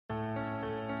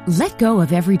Let go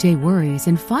of everyday worries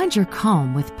and find your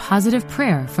calm with positive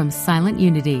prayer from Silent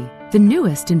Unity, the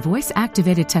newest in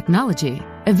voice-activated technology,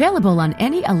 available on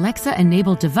any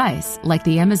Alexa-enabled device like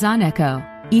the Amazon Echo.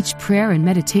 Each prayer and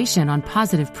meditation on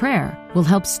positive prayer will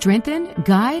help strengthen,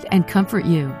 guide, and comfort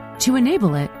you. To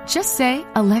enable it, just say,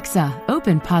 "Alexa,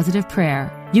 open positive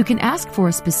prayer." You can ask for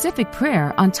a specific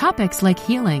prayer on topics like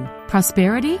healing,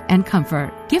 prosperity, and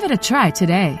comfort. Give it a try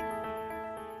today.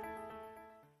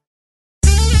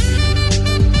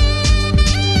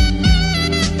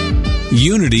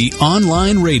 Unity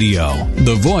Online Radio,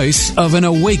 the voice of an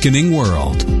awakening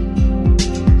world.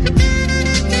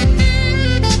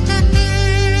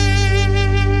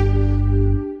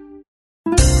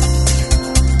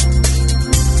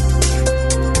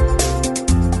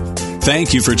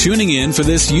 Thank you for tuning in for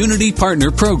this Unity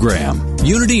Partner Program.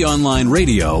 Unity Online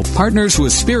Radio partners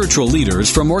with spiritual leaders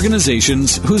from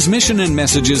organizations whose mission and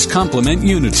messages complement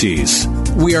Unity's.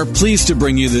 We are pleased to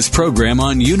bring you this program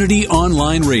on Unity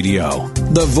Online Radio,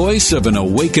 the voice of an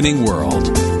awakening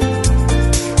world.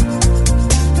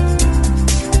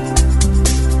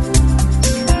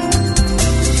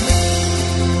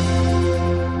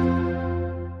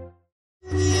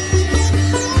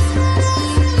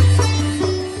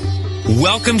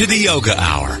 Welcome to the Yoga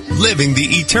Hour, Living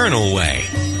the Eternal Way,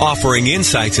 offering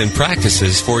insights and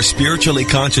practices for spiritually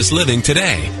conscious living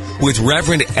today with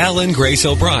Reverend Ellen Grace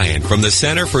O'Brien from the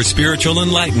Center for Spiritual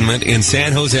Enlightenment in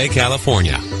San Jose,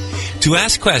 California. To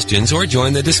ask questions or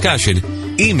join the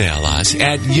discussion, email us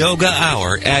at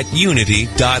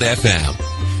yogahour@unity.fm.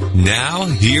 Now,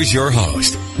 here's your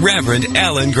host, Reverend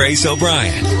Ellen Grace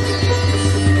O'Brien.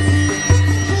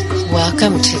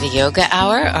 Welcome to the Yoga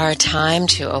Hour, our time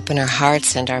to open our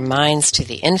hearts and our minds to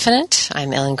the infinite.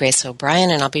 I'm Ellen Grace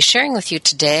O'Brien, and I'll be sharing with you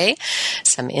today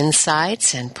some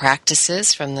insights and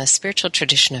practices from the spiritual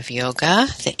tradition of yoga,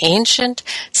 the ancient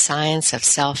science of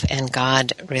self and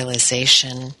God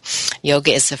realization.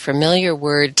 Yoga is a familiar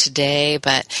word today,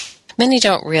 but many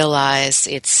don't realize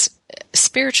its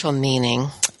spiritual meaning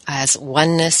as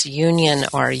oneness, union,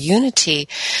 or unity,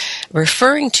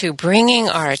 referring to bringing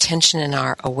our attention and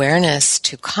our awareness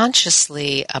to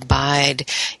consciously abide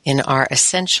in our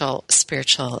essential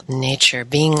spiritual nature,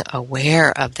 being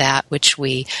aware of that which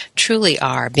we truly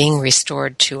are, being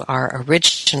restored to our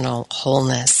original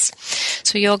wholeness.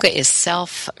 So yoga is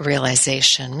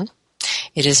self-realization.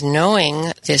 It is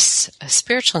knowing this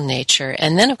spiritual nature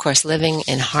and then, of course, living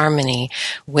in harmony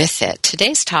with it.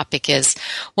 Today's topic is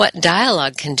what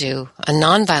dialogue can do, a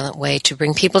nonviolent way to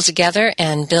bring people together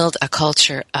and build a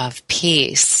culture of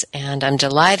peace. And I'm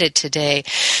delighted today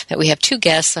that we have two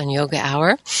guests on Yoga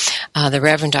Hour, the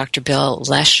Reverend Dr. Bill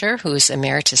Lesher, who's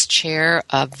Emeritus Chair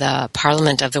of the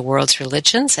Parliament of the World's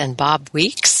Religions, and Bob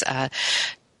Weeks,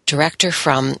 director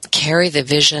from Carry the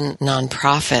Vision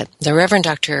nonprofit. The Reverend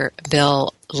Dr.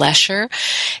 Bill Lesher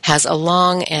has a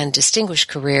long and distinguished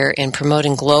career in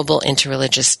promoting global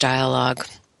interreligious dialogue.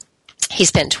 He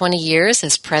spent 20 years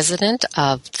as president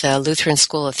of the Lutheran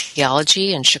School of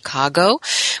Theology in Chicago,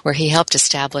 where he helped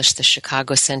establish the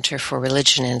Chicago Center for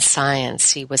Religion and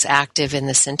Science. He was active in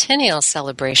the centennial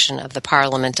celebration of the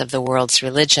Parliament of the World's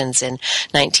Religions in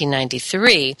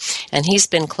 1993, and he's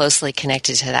been closely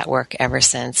connected to that work ever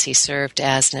since. He served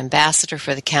as an ambassador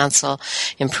for the Council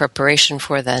in preparation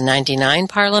for the 99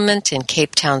 Parliament in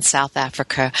Cape Town, South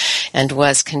Africa, and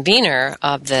was convener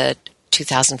of the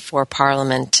 2004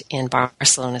 Parliament in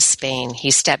Barcelona, Spain.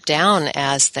 He stepped down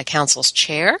as the Council's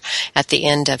chair at the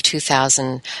end of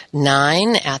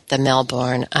 2009 at the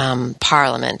Melbourne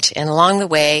Parliament. And along the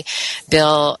way,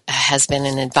 Bill has been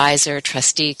an advisor,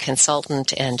 trustee,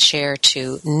 consultant, and chair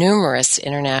to numerous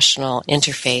international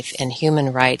interfaith and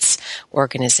human rights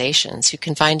organizations. You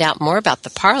can find out more about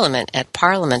the Parliament at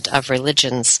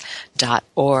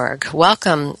parliamentofreligions.org.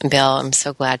 Welcome, Bill. I'm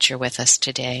so glad you're with us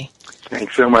today.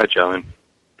 Thanks so much, Ellen.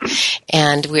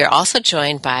 And we are also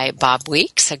joined by Bob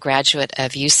Weeks, a graduate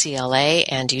of UCLA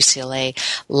and UCLA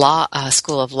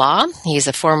School of Law. He's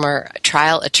a former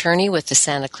trial attorney with the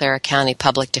Santa Clara County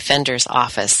Public Defender's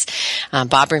Office.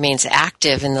 Bob remains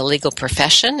active in the legal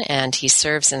profession, and he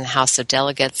serves in the House of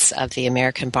Delegates of the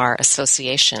American Bar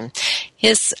Association.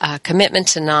 His commitment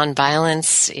to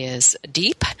nonviolence is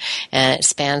deep, and it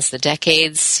spans the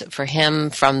decades for him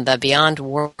from the Beyond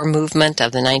War movement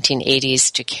of the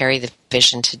 1980s to Carry the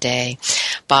Vision today.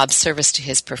 Bob's service to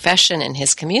his profession and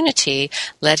his community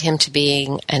led him to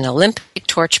being an Olympic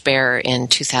torchbearer in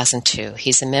 2002.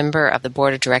 He's a member of the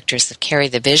board of directors of Carry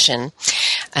the Vision,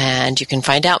 and you can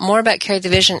find out more about Carry the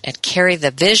Vision at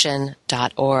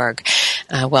carrythevision.org.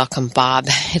 Welcome, Bob.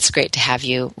 It's great to have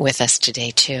you with us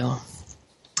today, too.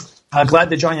 Glad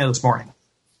to join you this morning.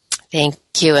 Thank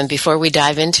you. And before we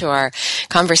dive into our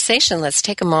conversation, let's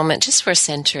take a moment just for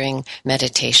centering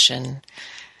meditation.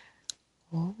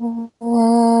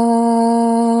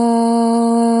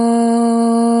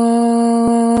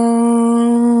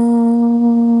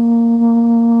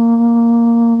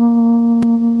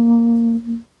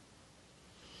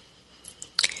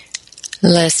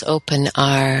 Let's open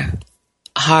our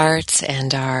hearts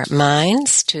and our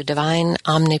minds to divine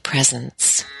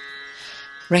omnipresence,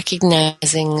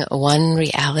 recognizing one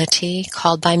reality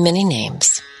called by many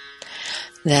names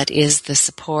that is the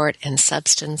support and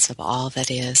substance of all that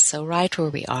is. So right where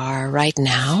we are right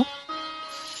now,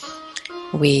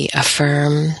 we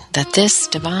affirm that this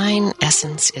divine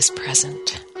essence is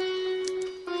present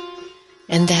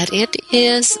and that it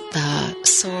is the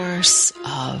source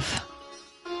of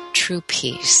true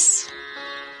peace.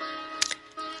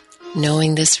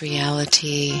 Knowing this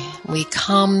reality, we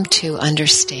come to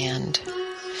understand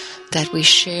that we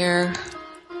share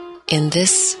in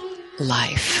this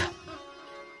life,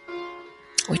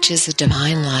 which is a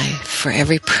divine life for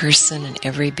every person and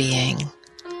every being.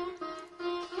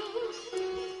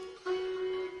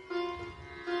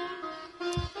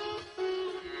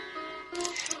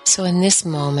 So in this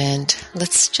moment,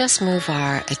 let's just move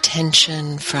our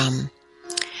attention from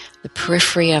the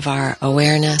periphery of our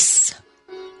awareness,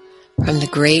 from the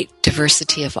great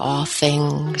diversity of all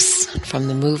things, from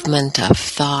the movement of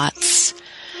thoughts,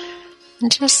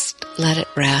 and just let it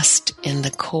rest in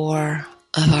the core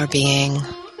of our being,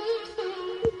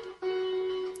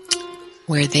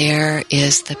 where there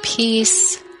is the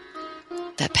peace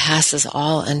that passes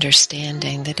all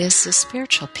understanding, that is the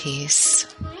spiritual peace.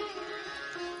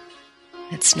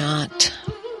 It's not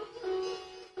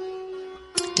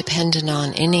dependent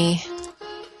on any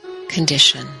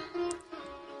condition.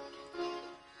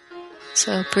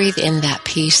 So breathe in that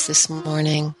peace this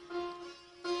morning.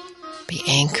 Be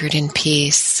anchored in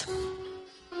peace.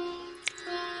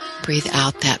 Breathe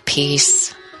out that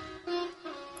peace.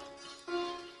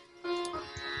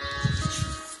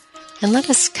 And let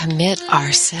us commit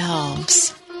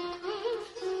ourselves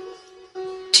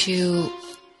to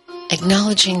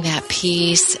acknowledging that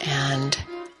peace and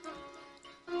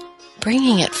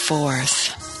bringing it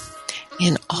forth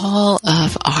in all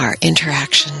of our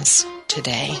interactions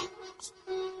today.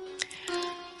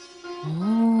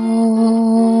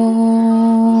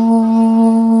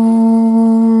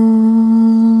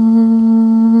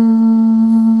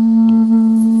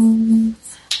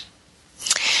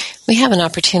 We have an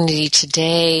opportunity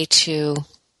today to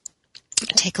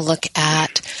take a look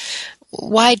at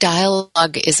why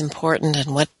dialogue is important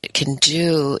and what it can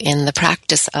do in the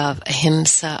practice of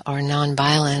ahimsa or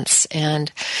nonviolence.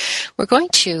 And we're going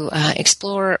to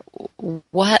explore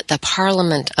what the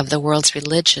Parliament of the World's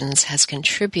Religions has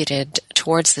contributed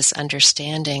towards this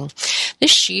understanding.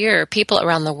 This year, people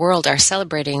around the world are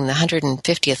celebrating the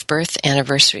 150th birth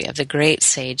anniversary of the great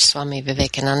sage Swami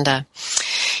Vivekananda.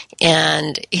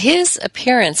 And his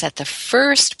appearance at the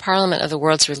first Parliament of the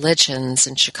World's Religions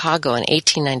in Chicago in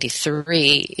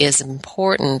 1893 is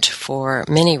important for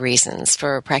many reasons.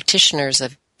 For practitioners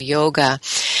of yoga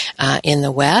in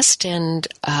the West and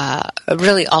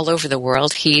really all over the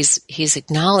world, he's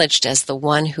acknowledged as the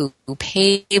one who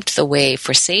paved the way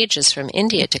for sages from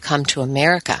India to come to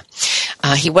America.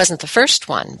 He wasn't the first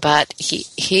one, but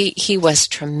he was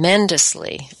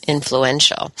tremendously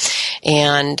influential.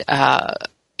 And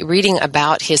reading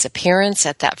about his appearance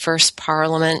at that first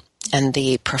parliament and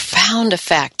the profound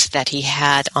effect that he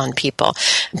had on people.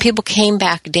 People came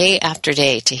back day after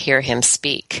day to hear him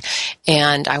speak.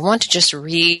 And I want to just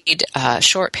read a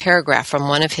short paragraph from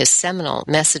one of his seminal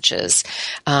messages,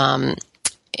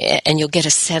 and you'll get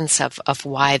a sense of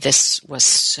why this was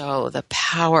so, the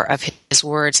power of his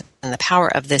words and the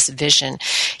power of this vision.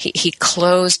 He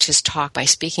closed his talk by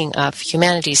speaking of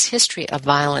humanity's history of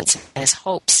violence and his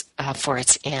hopes for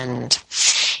its end.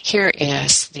 Here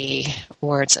is the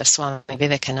words of Swami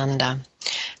Vivekananda.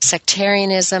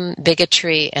 Sectarianism,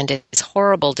 bigotry, and its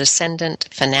horrible descendant,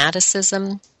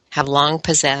 fanaticism, have long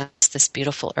possessed this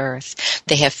beautiful earth.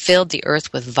 They have filled the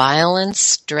earth with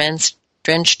violence, drenched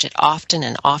it often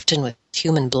and often with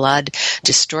human blood,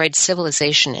 destroyed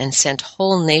civilization, and sent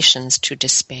whole nations to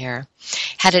despair.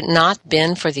 Had it not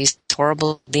been for these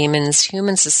horrible demons,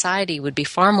 human society would be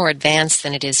far more advanced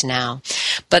than it is now.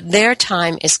 But their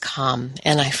time is come,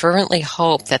 and I fervently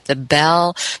hope that the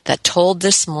bell that tolled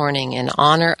this morning in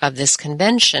honor of this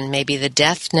convention may be the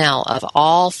death knell of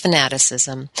all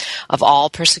fanaticism, of all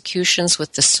persecutions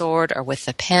with the sword or with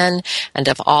the pen, and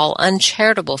of all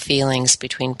uncharitable feelings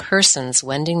between persons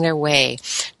wending their way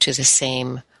to the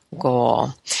same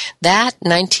goal. That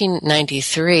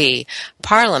 1993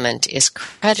 Parliament is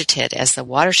credited as the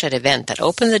watershed event that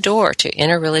opened the door to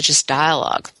interreligious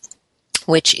dialogue,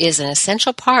 which is an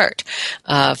essential part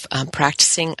of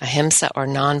practicing ahimsa or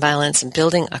nonviolence and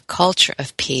building a culture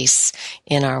of peace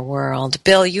in our world.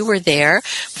 Bill, you were there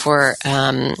for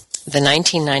the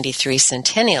 1993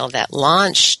 centennial that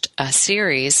launched a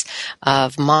series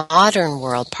of modern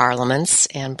world parliaments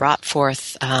and brought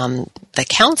forth the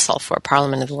Council for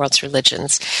Parliament of the World's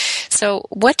Religions. So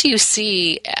what do you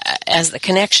see as the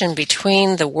connection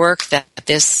between the work that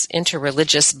this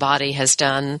interreligious body has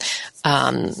done,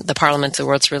 the Parliament of the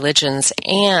World's Religions,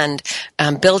 and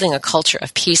building a culture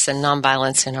of peace and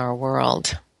nonviolence in our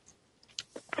world?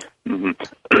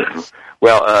 Mm-hmm.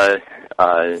 Well,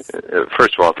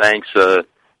 first of all, thanks,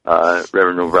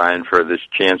 Reverend O'Brien, for this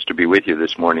chance to be with you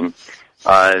this morning.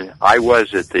 I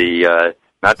was at the,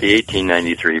 not the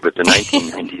 1893, but the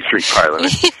 1993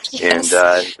 Parliament. Yes. And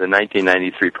the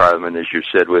 1993 Parliament, as you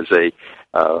said, was a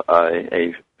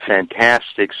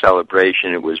fantastic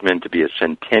celebration. It was meant to be a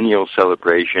centennial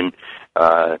celebration,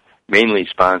 mainly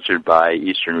sponsored by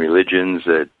Eastern religions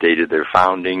that dated their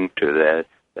founding to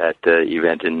that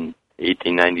event in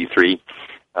 1893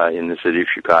 in the city of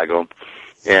Chicago.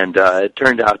 And it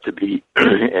turned out to be,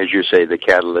 as you say, the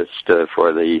catalyst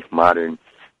for the modern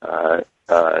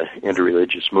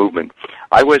interreligious movement.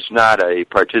 I was not a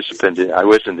participant. I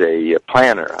wasn't a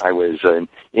planner. I was an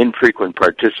infrequent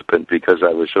participant because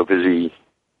I was so busy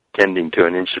tending to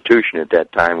an institution at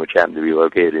that time, which happened to be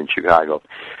located in Chicago.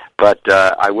 But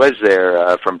I was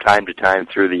there from time to time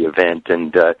through the event,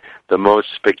 and the most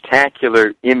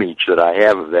spectacular image that I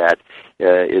have of that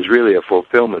is really a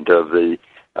fulfillment of the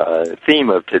theme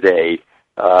of today,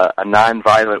 a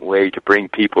nonviolent way to bring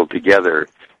people together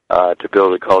to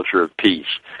build a culture of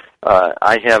peace.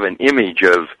 I have an image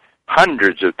of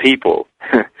hundreds of people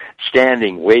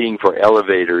standing, waiting for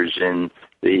elevators in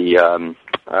the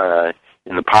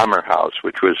Palmer House,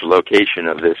 which was the location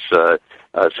of this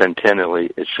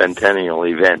centennial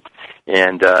event,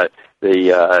 and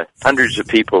the hundreds of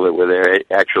people that were there,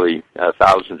 actually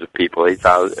thousands of people,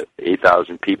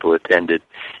 8,000 people attended,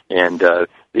 and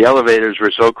the elevators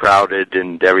were so crowded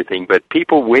and everything, but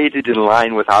people waited in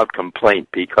line without complaint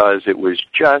because it was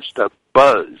just a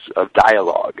buzz of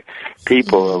dialogue.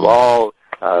 People of all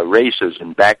races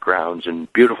and backgrounds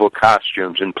and beautiful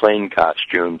costumes and plain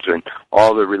costumes and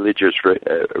all the religious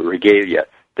regalia.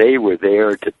 They were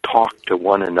there to talk to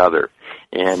one another.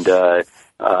 And the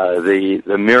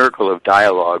miracle of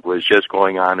dialogue was just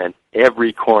going on in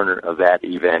every corner of that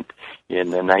event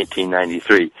in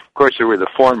 1993. Of course, there were the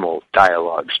formal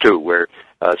dialogues, too, where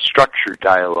structured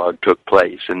dialogue took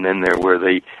place. And then there were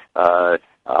the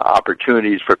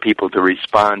opportunities for people to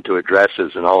respond to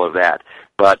addresses and all of that.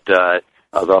 But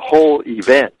the whole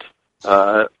event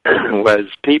was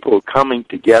people coming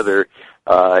together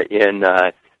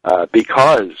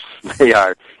because they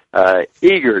are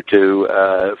eager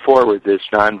to forward this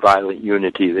nonviolent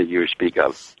unity that you speak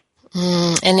of.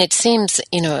 And it seems,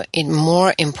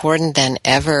 more important than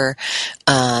ever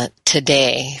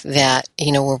today that,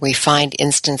 where we find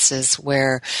instances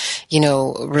where,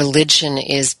 religion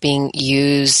is being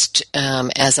used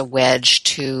as a wedge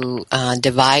to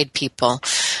divide people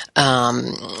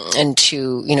and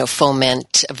to,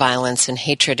 foment violence and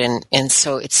hatred. And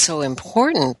so it's so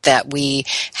important that we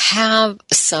have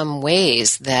some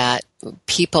ways that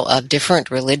people of different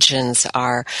religions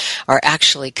are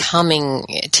actually coming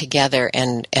together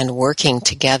and working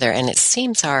together. And it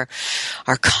seems our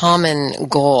common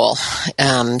goal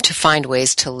to find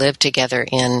ways to live together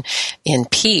in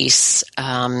peace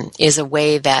is a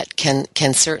way that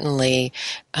can certainly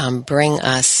bring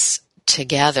us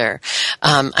together.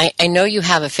 I know you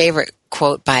have a favorite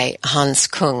quote by Hans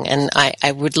Kung, and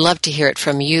I would love to hear it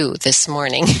from you this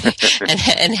morning,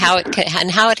 and how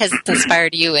it has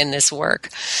inspired you in this work.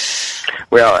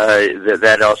 Well,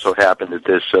 that also happened at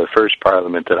this first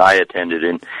Parliament that I attended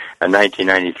in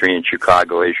 1993 in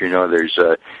Chicago. As you know, there's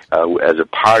as a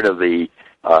part of the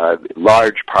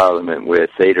large Parliament with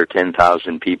 8,000 or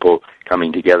 10,000 people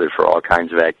coming together for all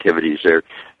kinds of activities. There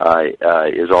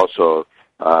is also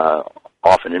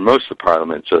often in most of the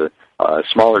parliaments a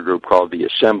smaller group called the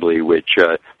Assembly, which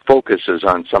focuses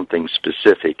on something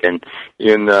specific. And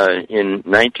in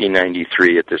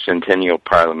 1993 at the Centennial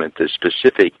Parliament, the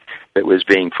specific that was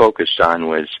being focused on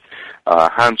was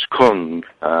Hans Kung,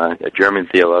 a German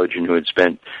theologian who had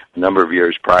spent a number of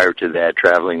years prior to that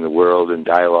traveling the world and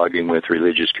dialoguing with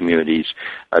religious communities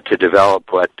to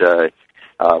develop what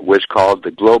was called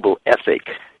the Global Ethic.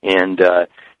 And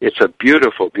it's a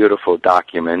beautiful, beautiful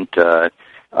document that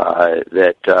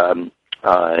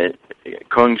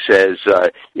Kung says,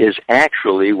 is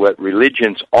actually what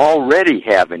religions already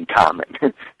have in common.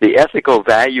 The ethical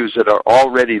values that are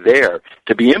already there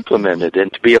to be implemented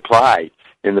and to be applied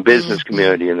in the business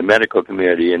community, in the medical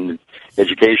community, in the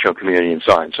educational community, and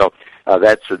so on. So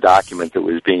that's the document that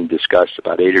was being discussed,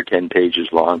 about 8 or 10 pages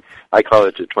long. I call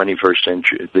it the 21st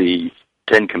century, the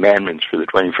 10 Commandments for the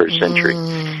 21st century.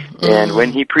 And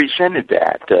when he presented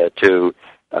that to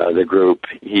the group,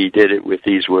 he did it with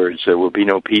these words: there will be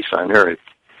no peace on earth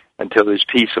until there's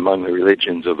peace among the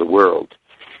religions of the world.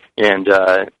 And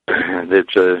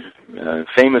it's a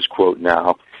famous quote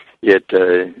now. It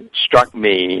struck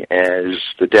me as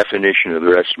the definition of the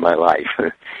rest of my life.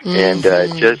 And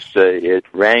it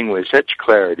rang with such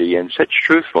clarity and such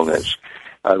truthfulness.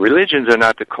 Religions are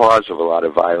not the cause of a lot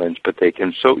of violence, but they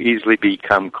can so easily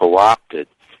become co-opted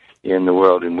in the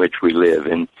world in which we live.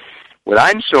 And what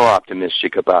I'm so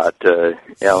optimistic about,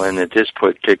 Ellen, at this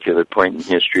particular point in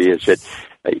history is that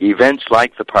events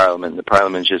like the Parliament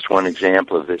is just one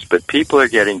example of this, but people are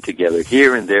getting together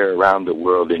here and there around the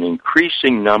world in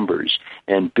increasing numbers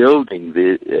and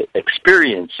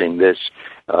experiencing this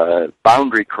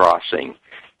boundary crossing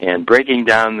and breaking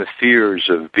down the fears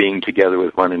of being together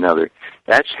with one another.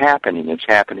 That's happening. It's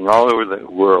happening all over the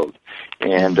world.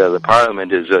 And the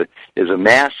Parliament is a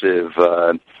massive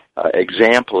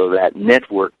example of that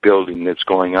network building that's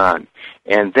going on.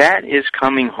 And that is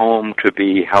coming home to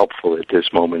be helpful at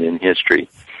this moment in history.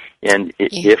 And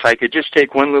if I could just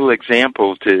take one little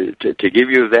example to give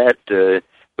you that,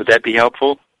 would that be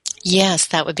helpful? Yes,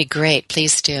 that would be great.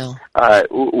 Please do.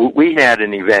 We had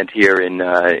an event here in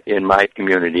my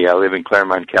community. I live in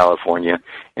Claremont, California,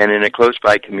 and in a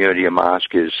close-by community, a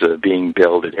mosque is being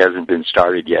built. It hasn't been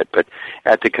started yet, but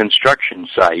at the construction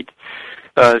site,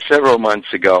 several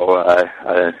months ago,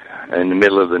 in the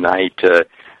middle of the night,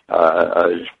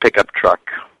 a pickup truck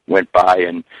went by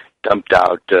and dumped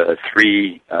out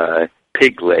 3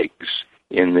 pig legs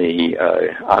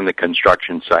on the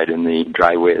construction site, in the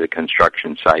driveway of the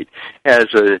construction site, as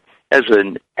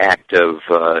an act of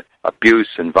abuse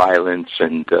and violence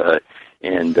and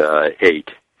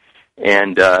hate.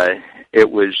 And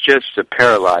it was just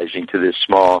paralyzing to this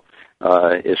small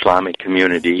Islamic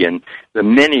community, and the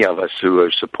many of us who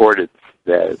have supported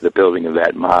the building of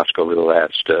that mosque over the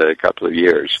last couple of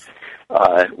years.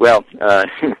 The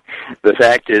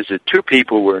fact is that 2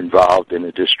 people were involved in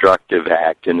a destructive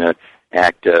act, in an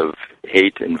act of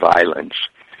hate and violence.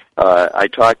 I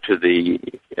talked to the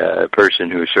person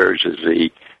who serves as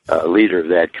the leader of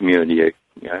that community a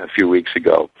few weeks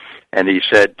ago, and he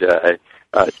said 2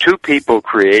 people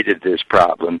created this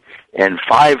problem, and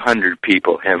 500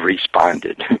 people have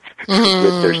responded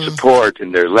with their support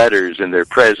and their letters and their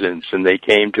presence, and they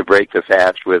came to break the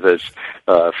fast with us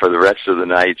for the rest of the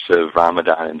nights of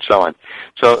Ramadan and so on.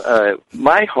 So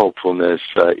my hopefulness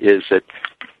is that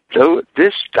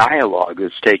this dialogue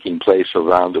that's taking place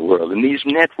around the world, and these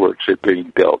networks that are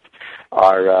being built,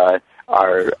 are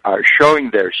showing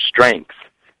their strength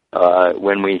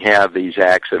when we have these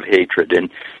acts of hatred.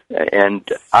 And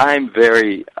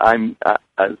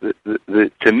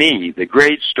to me, the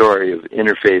great story of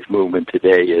interfaith movement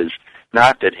today is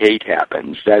not that hate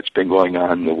happens. That's been going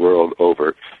on the world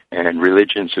over, and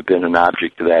religions have been an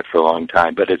object of that for a long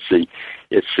time. But it's the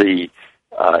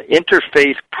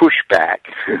interfaith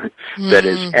pushback that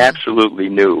is absolutely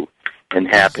new and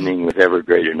happening with ever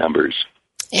greater numbers.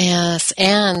 Yes,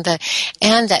 and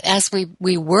that as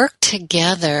we work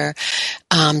together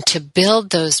to build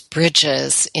those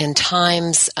bridges in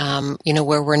times,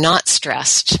 where we're not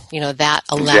stressed, that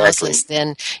allows us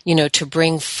then, to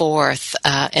bring forth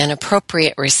an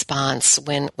appropriate response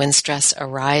when stress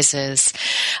arises.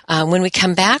 When we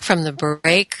come back from the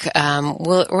break,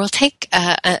 we'll take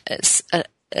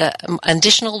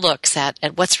additional looks at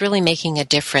what's really making a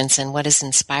difference and what is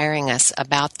inspiring us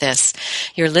about this.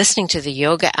 You're listening to the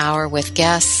Yoga Hour with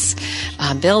guests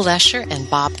Bill Lesher and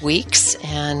Bob Weeks,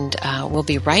 and we'll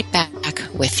be right back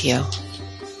with you.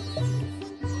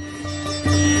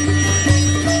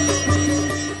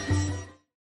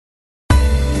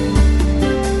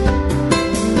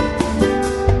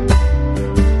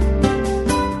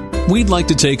 We'd like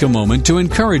to take a moment to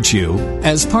encourage you,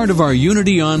 as part of our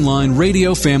Unity Online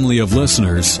radio family of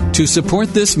listeners, to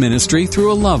support this ministry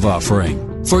through a love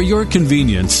offering. For your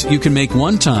convenience, you can make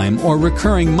one-time or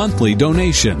recurring monthly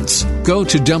donations. Go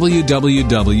to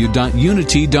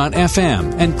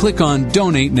www.unity.fm and click on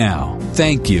Donate Now.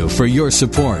 Thank you for your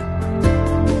support.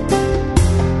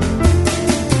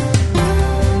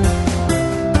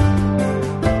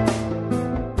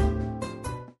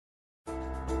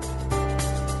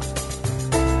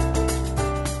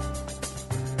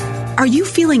 Are you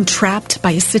feeling trapped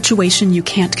by a situation you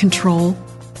can't control?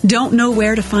 Don't know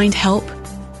where to find help?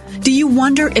 Do you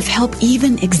wonder if help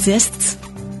even exists?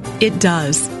 It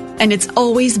does, and it's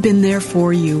always been there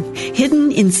for you,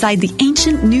 hidden inside the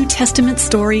ancient New Testament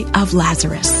story of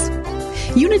Lazarus.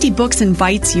 Unity Books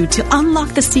invites you to unlock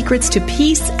the secrets to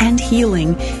peace and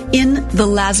healing in The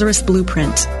Lazarus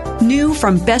Blueprint, new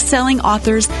from best-selling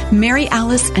authors Mary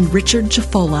Alice and Richard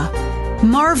Jaffola.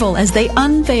 Marvel as they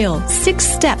unveil 6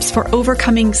 steps for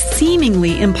overcoming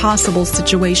seemingly impossible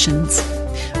situations.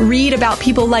 Read about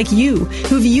people like you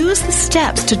who've used the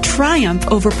steps to triumph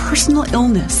over personal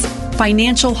illness,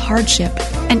 financial hardship,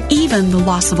 and even the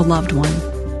loss of a loved one.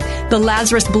 The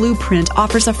Lazarus Blueprint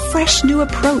offers a fresh new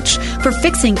approach for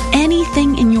fixing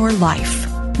anything in your life,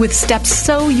 with steps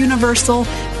so universal,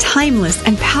 timeless,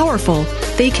 and powerful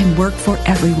they can work for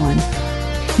everyone.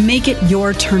 Make it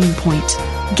your turning point.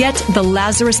 Get the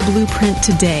Lazarus Blueprint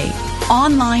today,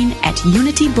 online at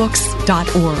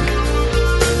unitybooks.org.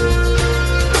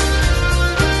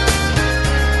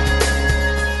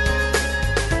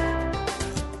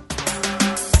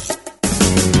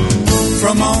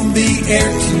 From on the air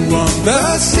to on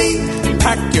the sea,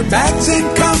 pack your bags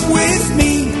and come with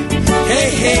me.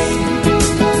 Hey, hey,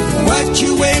 what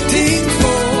you waiting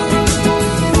for?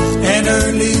 An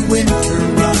early winter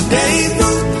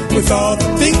rendezvous with all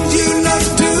the things you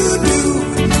love to do.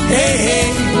 Hey,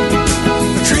 hey,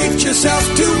 treat yourself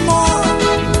to more.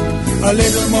 A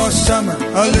little more summer,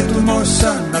 a little more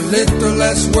sun, a little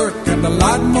less work and a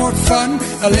lot more fun.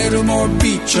 A little more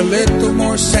beach, a little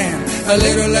more sand, a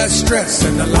little less stress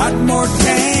and a lot more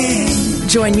tan.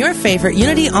 Join your favorite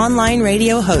Unity Online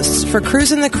radio hosts for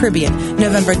Cruise in the Caribbean,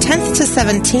 November 10th to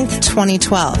 17th,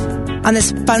 2012. On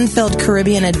this fun-filled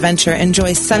Caribbean adventure,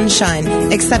 enjoy sunshine,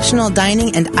 exceptional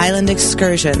dining, and island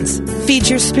excursions. Feed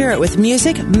your spirit with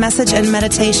music, message, and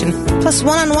meditation, plus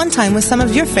one-on-one time with some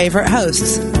of your favorite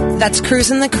hosts. That's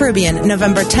Cruise in the Caribbean,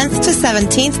 November 10th to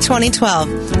 17th,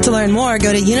 2012. To learn more,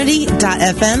 go to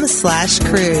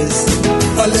unity.fm/cruise.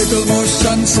 A little more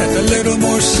sunset, a little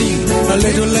more sea, a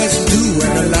little less do,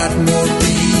 and a lot more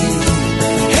be.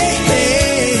 Hey, hey.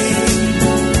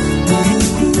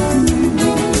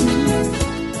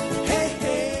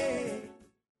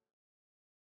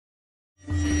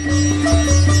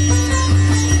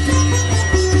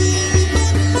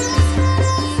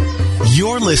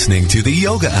 You're listening to the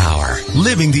Yoga Hour,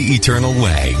 Living the Eternal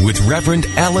Way with Reverend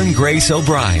Ellen Grace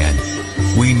O'Brien.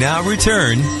 We now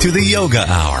return to the Yoga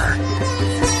Hour.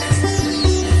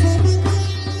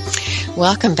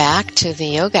 Welcome back to the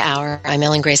Yoga Hour. I'm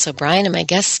Ellen Grace O'Brien, and my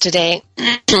guests today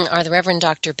are the Reverend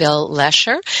Dr. Bill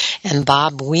Lesher and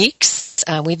Bob Weeks.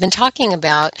 We've been talking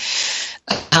about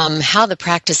how the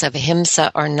practice of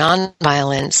ahimsa or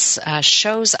nonviolence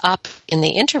shows up in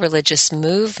the interreligious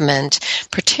movement,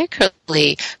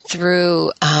 particularly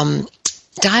through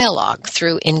dialogue,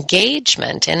 through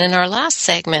engagement. And in our last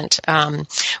segment,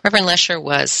 Reverend Lesher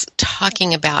was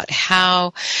talking about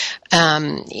how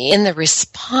in the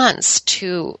response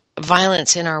to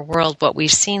violence in our world, what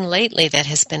we've seen lately that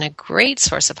has been a great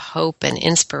source of hope and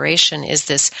inspiration is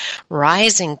this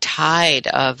rising tide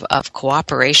of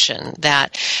cooperation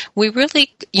that we really,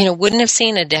 wouldn't have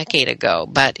seen a decade ago,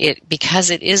 but because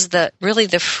it is really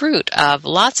the fruit of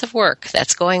lots of work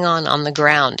that's going on the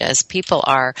ground as people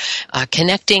are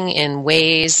connecting in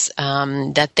ways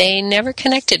that they never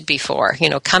connected before,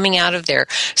 coming out of their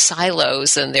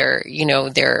silos and their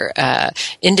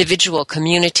individual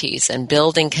communities and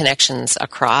building connections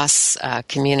across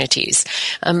communities.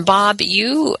 Bob,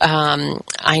 you,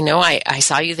 I know I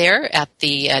saw you there at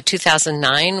the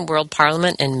 2009 World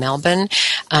Parliament in Melbourne.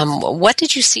 What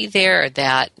did you see there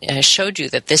that showed you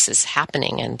that this is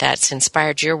happening and that's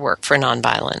inspired your work for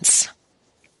nonviolence?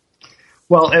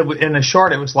 Well, in the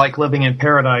short, it was like living in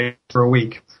paradise for a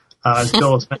week. As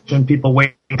Bill has mentioned, people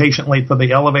waiting patiently for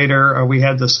the elevator. We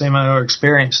had the similar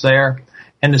experience there.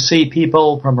 And to see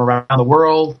people from around the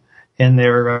world in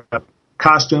their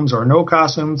costumes or no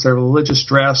costumes, their religious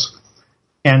dress.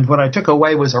 And what I took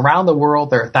away was around the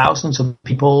world there are thousands of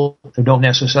people who don't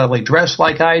necessarily dress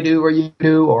like I do or you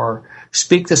do or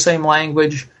speak the same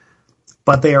language,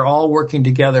 but they are all working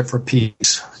together for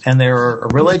peace. And there are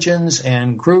religions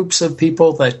and groups of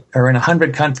people that are in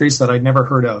 100 countries that I'd never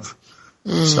heard of.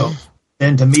 So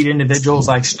then to meet individuals,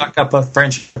 I struck up a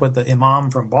friendship with the imam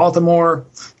from Baltimore,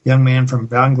 young man from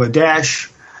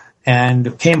Bangladesh,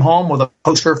 and came home with a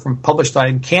poster published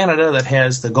in Canada that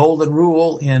has the golden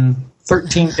rule in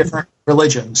 13 different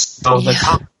religions. So the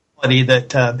commonality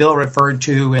that Bill referred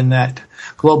to in that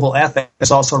global ethic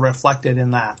is also reflected in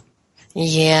that.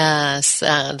 Yes,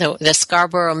 the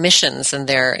Scarborough Missions, and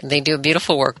they do a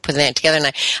beautiful work putting that together.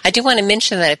 And I do want to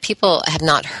mention that if people have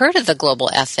not heard of the Global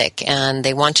Ethic and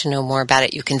they want to know more about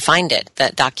it, you can find it,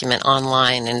 that document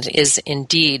online, and it is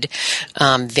indeed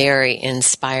very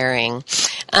inspiring.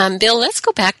 Bill, let's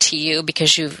go back to you,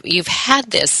 because you've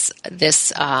had this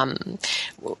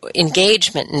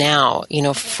engagement now,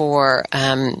 for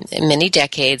many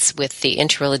decades with the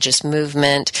interreligious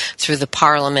movement, through the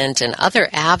Parliament and other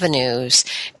avenues.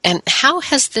 And how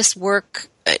has this work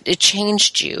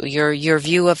changed you, your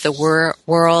view of the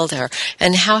world,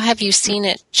 and how have you seen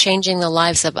it changing the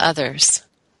lives of others?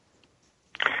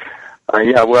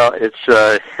 Well,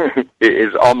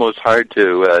 it's almost hard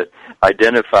to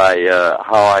identify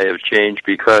how I have changed,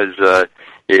 because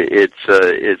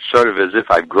it's sort of as if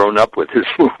I've grown up with this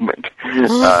movement.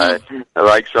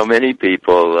 Like so many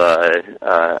people,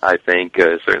 I think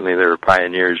certainly there were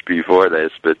pioneers before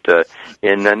this, but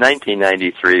in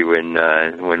 1993,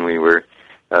 when we were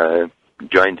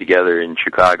joined together in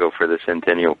Chicago for the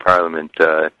Centennial Parliament,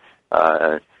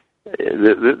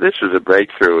 this was a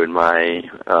breakthrough in my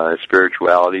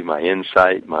spirituality, my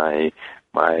insight, my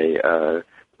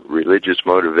religious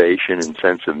motivation and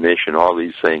sense of mission, all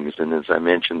these things. And as I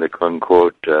mentioned, the Kung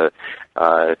quote,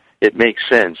 it makes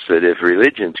sense that if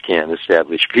religions can't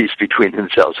establish peace between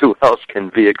themselves, who else can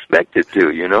be expected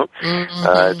to,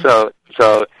 Mm-hmm.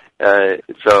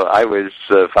 So I was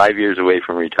 5 years away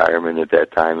from retirement at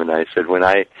that time, and I said, when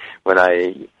I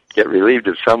get relieved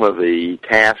of some of the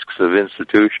tasks of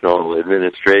institutional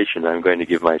administration, I'm going to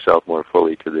give myself more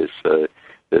fully to this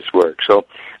work. So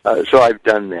I've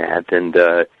done that, and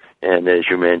as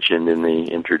you mentioned in the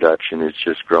introduction, it's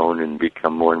just grown and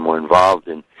become more and more involved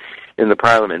in the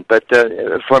Parliament. But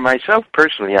for myself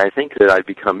personally, I think that I've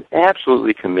become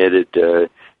absolutely committed,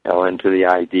 Ellen, to the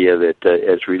idea that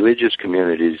as religious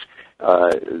communities,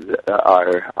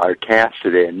 our task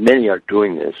today, and many are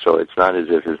doing this, so it's not as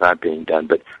if it's not being done,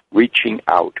 but reaching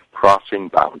out, crossing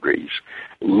boundaries,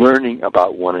 learning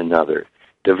about one another,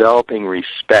 developing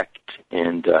respect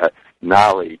and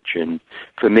knowledge and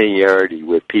familiarity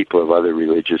with people of other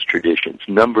religious traditions.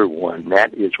 Number one,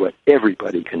 that is what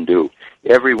everybody can do.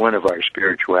 Every one of our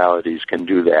spiritualities can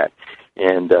do that.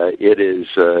 And it is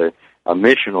a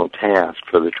missional task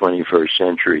for the 21st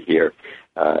century here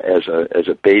as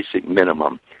a basic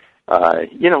minimum.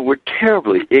 We're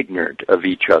terribly ignorant of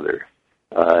each other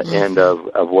and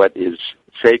of what is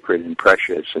sacred and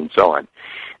precious and so on.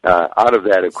 Out of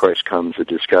that, of course, comes the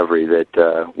discovery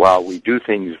that while we do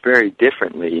things very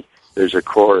differently, there's a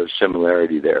core of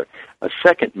similarity there. A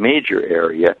second major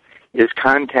area is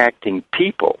contacting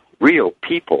people, real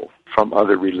people from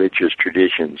other religious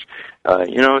traditions.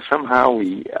 Somehow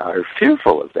we are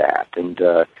fearful of that and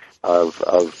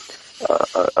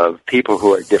of people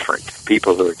who are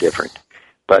different.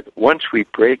 But once we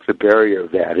break the barrier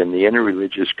of that in the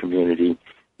interreligious community,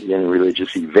 the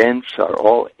interreligious events are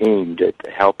all aimed at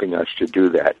helping us to do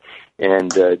that.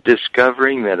 And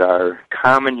discovering that our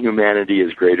common humanity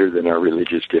is greater than our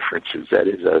religious differences. That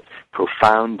is a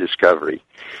profound discovery.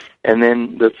 And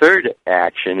then the third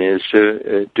action is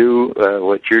to do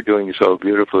what you're doing so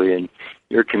beautifully in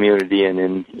your community and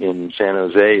in San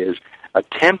Jose, is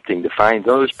attempting to find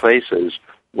those places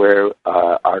where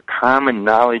our common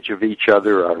knowledge of each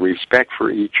other, our respect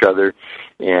for each other,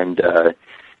 and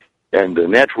the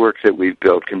networks that we've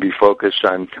built can be focused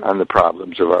on the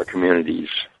problems of our communities,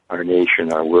 our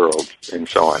nation, our world, and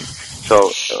so on. So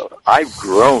I've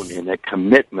grown in a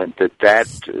commitment that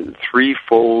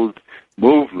threefold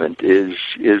movement is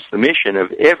the mission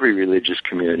of every religious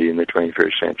community in the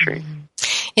 21st century.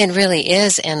 It really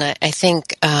is, and I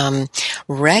think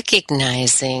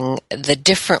recognizing the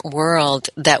different world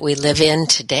that we live in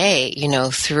today,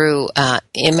 through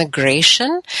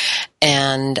immigration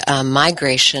and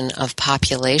migration of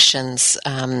populations,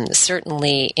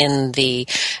 certainly in the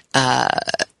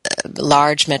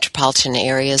large metropolitan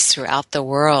areas throughout the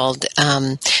world,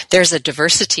 there's a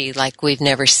diversity like we've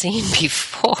never seen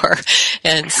before.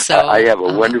 And so I have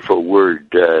a wonderful word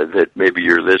that maybe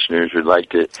your listeners would like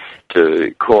to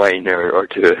coin or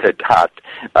to adopt.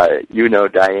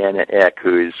 Diana Eck,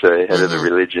 who is head of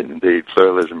the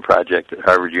Pluralism Project at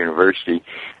Harvard University.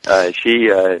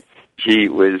 She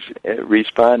was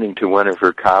responding to one of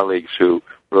her colleagues who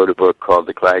wrote a book called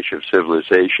The Clash of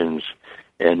Civilizations,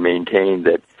 and maintained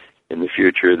that in the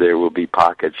future there will be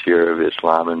pockets here of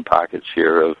Islam and pockets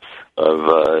here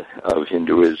of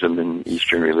Hinduism and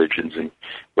Eastern religions and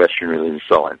Western religions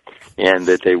and so on, and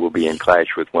that they will be in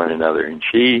clash with one another. And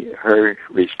her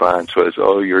response was,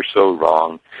 "Oh, you're so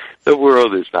wrong. The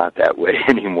world is not that way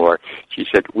anymore." She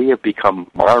said, "We have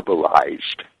become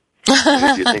marbleized."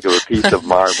 If you think of a piece of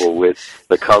marble with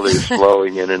the colors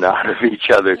flowing in and out of each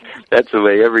other, that's the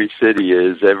way every city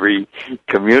is, every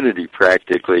community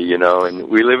practically, and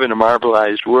we live in a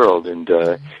marbleized world, and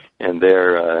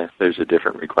there's a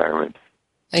different requirement.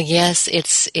 Yes,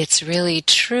 it's really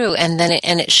true, and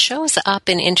then it shows up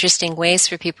in interesting ways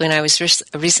for people. And I was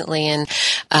recently in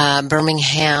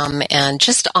Birmingham, and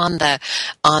just on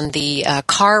the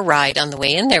car ride on the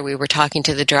way in there, we were talking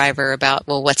to the driver about,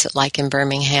 well, what's it like in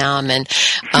Birmingham, and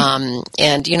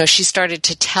she started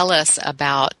to tell us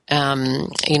about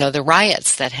the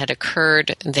riots that had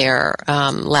occurred there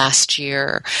last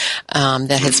year,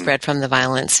 that had spread from the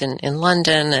violence in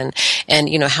London,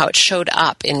 and how it showed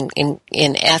up in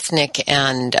ethnic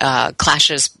and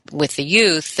clashes with the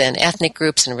youth and ethnic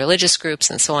groups and religious groups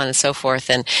and so on and so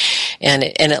forth, and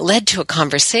it led to a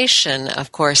conversation,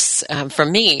 of course, for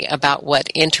me about what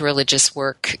interreligious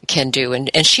work can do,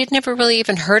 and she had never really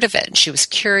even heard of it, and she was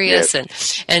curious,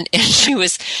 yes. and she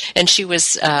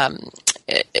was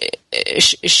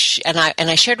and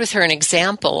I shared with her an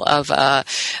example of a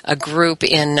group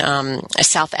in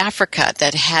South Africa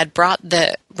that had brought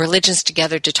the religions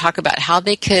together to talk about how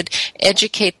they could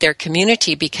educate their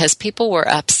community, because people were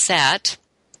upset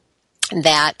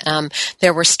that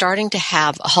they were starting to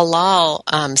have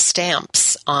halal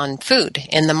stamps on food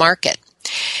in the market.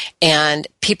 And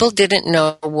people didn't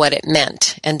know what it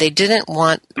meant, and they didn't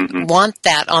want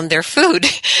that on their food.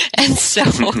 And so,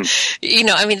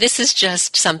 this is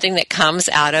just something that comes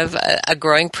out of a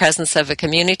growing presence of a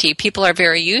community. People are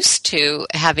very used to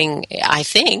having, I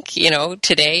think,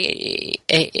 today,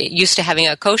 used to having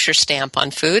a kosher stamp on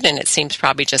food, and it seems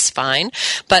probably just fine.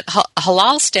 But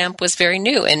halal stamp was very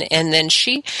new, and then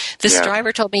this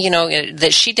driver told me,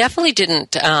 that she definitely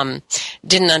didn't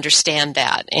understand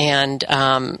that, and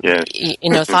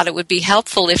thought it would be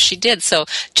helpful if she did. So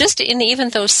just in even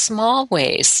those small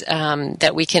ways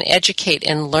that we can educate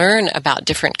and learn about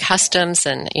different customs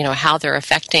and how they're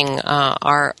affecting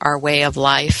our way of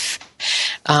life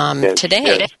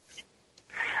today. Yes.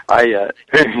 I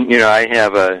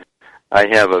have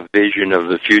a vision of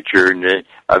the future, and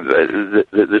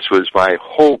this was my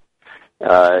hope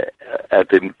at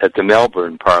the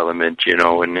Melbourne Parliament,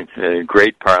 and a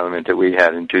great parliament that we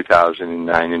had in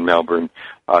 2009 in Melbourne,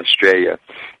 Australia.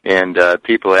 And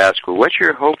people ask, well, what's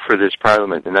your hope for this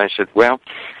parliament? And I said, well,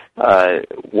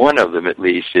 one of them at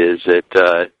least is that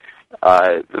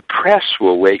the press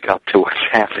will wake up to what's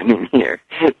happening here,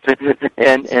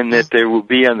 and that there will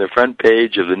be on the front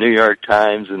page of the New York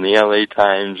Times and the LA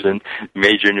Times and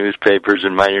major newspapers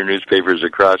and minor newspapers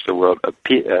across the world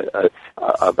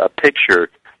a picture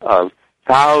of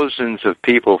thousands of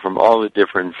people from all the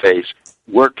different faiths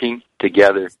working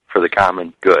together for the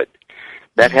common good.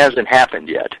 That hasn't happened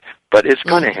yet, but it's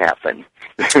going to happen.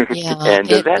 And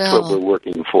that's what we're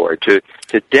working for, to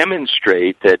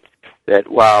demonstrate that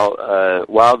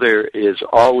while there is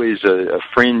always a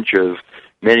fringe of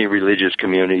many religious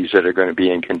communities that are going to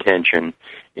be in contention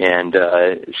and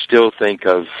still think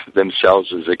of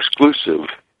themselves as exclusive,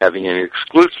 having an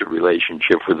exclusive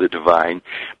relationship with the divine,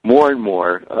 more and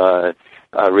more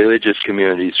religious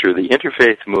communities through the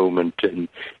interfaith movement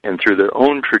and through their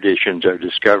own traditions are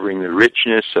discovering the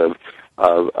richness of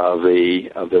the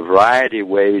variety of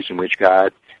ways in which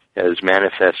God has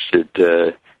manifested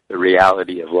the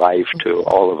reality of life to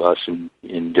all of us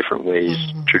in different ways,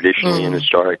 traditionally and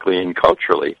historically and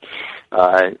culturally,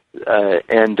 and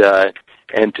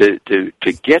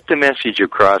to get the message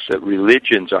across that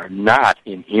religions are not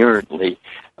inherently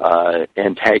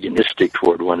antagonistic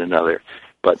toward one another,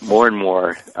 but more and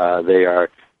more they are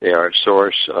a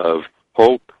source of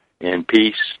hope and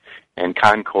peace and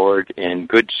concord and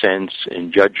good sense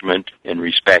and judgment and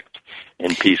respect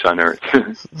and peace on earth.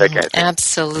 That kind of thing.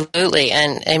 Absolutely.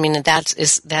 And I mean, that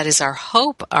is our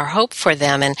hope for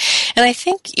them. And I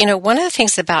think, one of the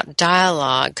things about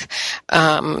dialogue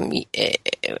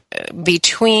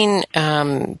between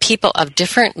people of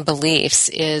different beliefs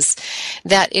is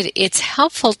that it's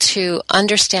helpful to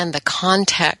understand the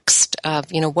context of,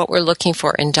 what we're looking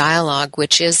for in dialogue,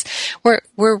 which is we're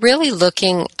really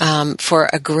looking for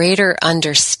a greater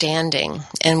understanding,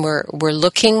 and we're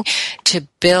looking to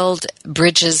build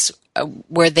bridges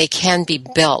where they can be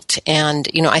built. And,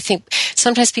 I think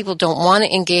sometimes people don't want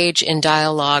to engage in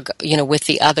dialogue, with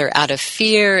the other out of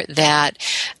fear that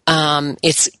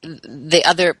it's the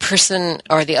other person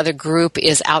or the other group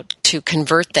is out to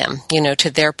convert them,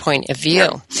 to their point of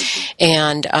view.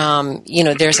 And,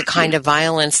 there's a kind of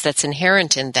violence that's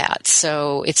inherent in that.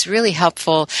 So it's really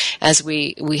helpful as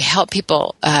we help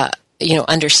people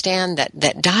understand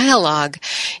that dialogue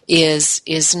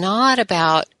is not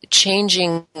about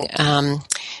changing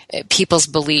people's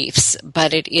beliefs,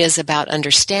 but it is about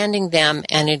understanding them,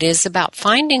 and it is about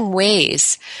finding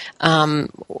ways,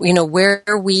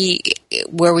 where we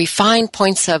find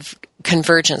points of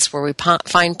convergence, where we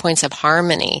find points of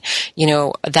harmony,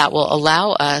 that will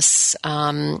allow us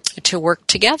to work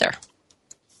together.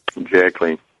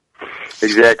 Exactly.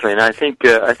 And I think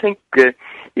when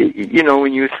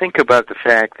you think about the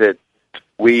fact that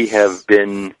we have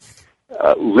been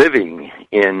living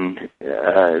in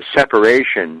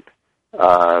separation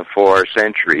for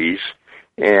centuries,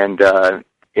 and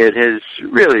it has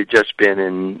really just been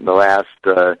in the last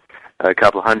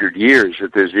couple hundred years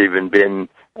that there's even been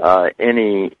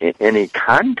any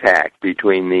contact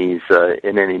between these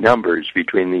in any numbers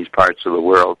between these parts of the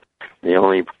world. The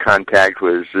only contact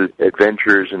was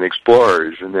adventurers and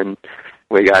explorers, and then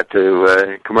we got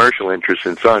to commercial interests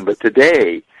and so on. But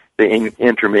today, the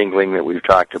intermingling that we've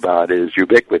talked about is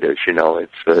ubiquitous.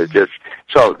 It's just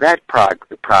so that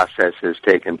process has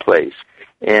taken place,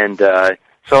 and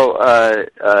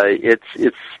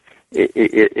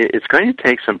it's going to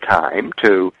take some time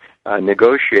to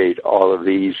negotiate all of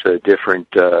these different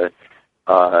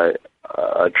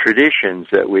traditions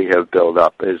that we have built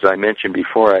up. As I mentioned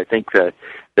before, I think that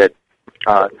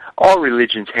all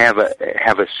religions have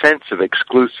a sense of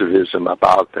exclusivism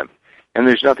about them, and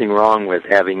there's nothing wrong with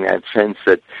having that sense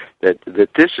that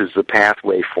this is the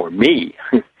pathway for me,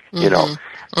 Mm-hmm.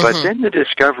 But then the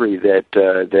discovery that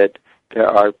there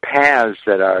are paths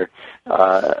that are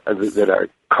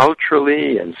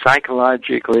culturally and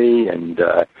psychologically and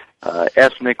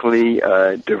ethnically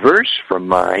diverse from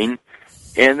mine.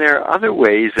 And there are other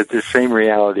ways that this same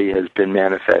reality has been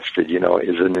manifested,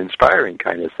 is an inspiring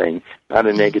kind of thing, not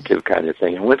a negative kind of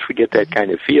thing. And once we get that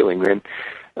kind of feeling, then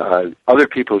other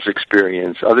people's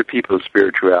experience, other people's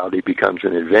spirituality becomes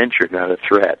an adventure, not a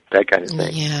threat, that kind of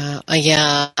thing. Yeah,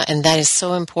 and that is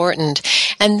so important.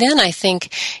 And then I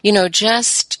think,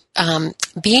 just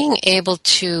being able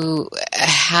to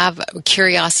have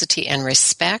curiosity and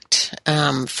respect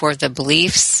for the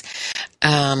beliefs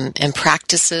and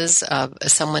practices of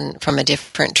someone from a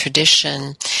different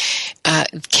tradition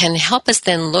can help us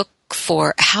then look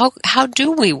for how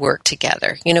do we work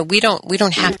together? We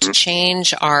don't have to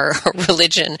change our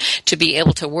religion to be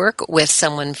able to work with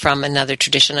someone from another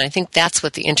tradition. And I think that's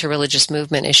what the interreligious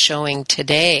movement is showing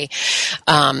today,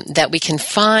 that we can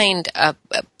find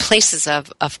places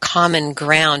of common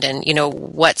ground, and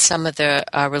what some of the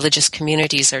religious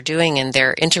communities are doing in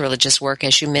their interreligious work,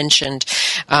 as you mentioned,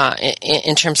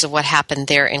 in terms of what happened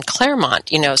there in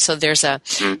Claremont. So there's a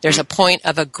point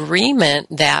of agreement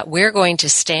that we're going to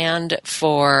stand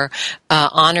for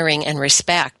honoring and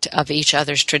respect of each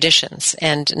other's traditions,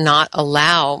 and not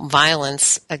allow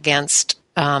violence against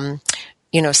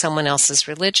someone else's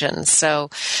religion. So,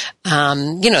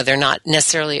 they're not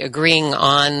necessarily agreeing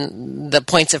on the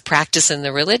points of practice in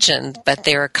the religion, but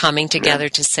they're coming together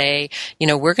to say,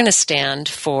 we're going to stand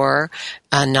for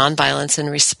nonviolence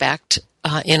and respect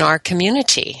in our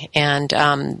community. And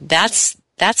that's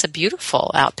a beautiful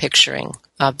outpicturing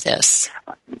of this.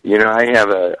 I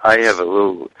have a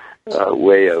little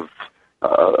way of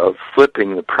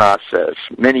flipping the process.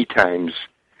 Many times,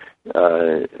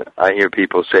 I hear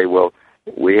people say, "Well,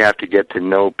 we have to get to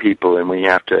know people and we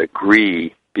have to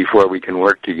agree before we can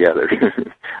work together."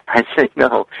 I say,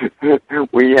 no,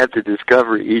 we have to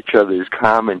discover each other's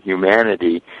common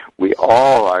humanity. We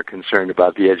all are concerned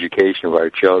about the education of our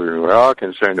children. We're all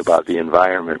concerned about the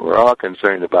environment. We're all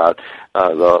concerned about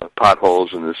the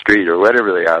potholes in the street or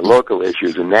whatever they are, local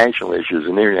issues and national issues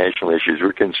and international issues.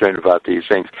 We're concerned about these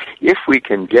things. If we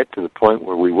can get to the point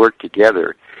where we work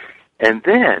together, and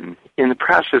then in the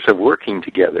process of working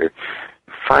together,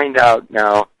 find out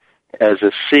now, as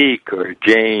a Sikh or a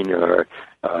Jain or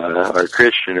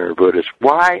Christian or Buddhist,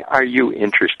 why are you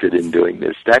interested in doing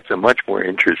this? That's a much more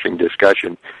interesting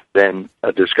discussion than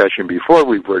a discussion before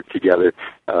we work together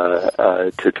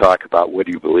to talk about what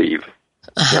do you believe.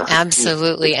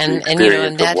 Absolutely, and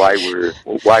that why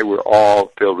we're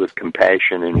all filled with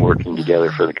compassion and working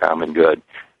together for the common good.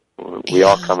 We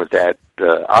all come at that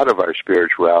out of our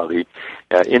spirituality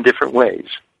in different ways,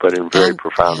 but in very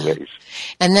profound ways.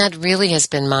 And that really has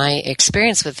been my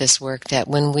experience with this work, that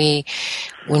when we're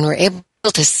able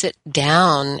to sit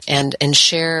down and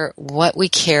share what we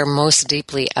care most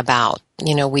deeply about,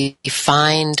 we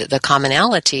find the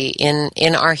commonality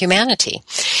in our humanity,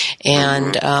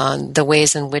 and the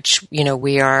ways in which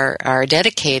we are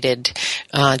dedicated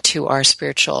to our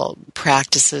spiritual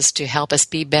practices to help us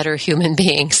be better human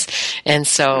beings. And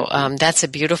so that's a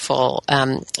beautiful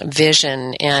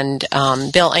vision. And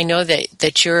Bill, I know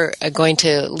that you're going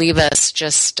to leave us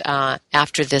just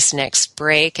after this next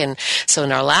break, and so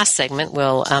in our last segment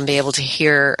we'll be able to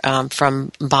hear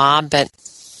from Bob. But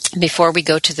before we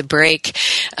go to the break,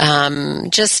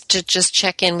 just to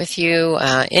check in with you,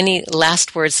 any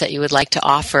last words that you would like to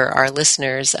offer our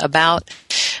listeners about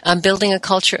building a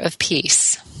culture of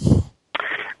peace?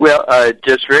 Well,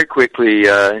 just very quickly,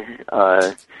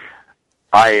 I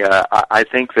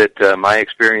think that my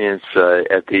experience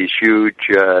at these huge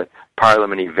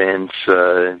Parliament events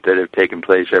that have taken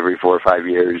place every 4 or 5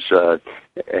 years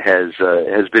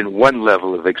has been one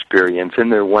level of experience,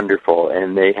 and they're wonderful,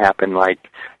 and they happen like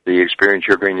the experience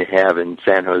you're going to have in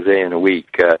San Jose in a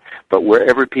week. But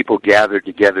wherever people gather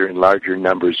together in larger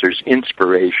numbers, there's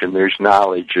inspiration, there's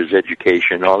knowledge, there's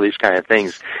education, all these kind of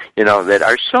things, that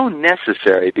are so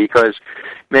necessary, because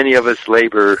many of us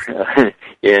labor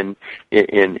in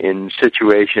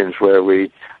situations where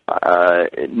we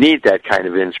need that kind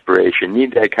of inspiration,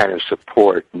 need that kind of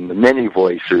support, and the many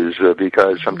voices,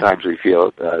 because sometimes we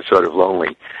feel sort of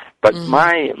lonely. But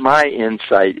my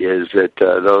insight is that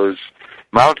those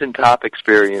mountaintop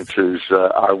experiences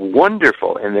are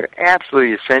wonderful, and they're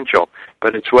absolutely essential,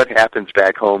 but it's what happens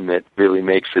back home that really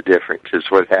makes the difference.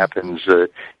 It's what happens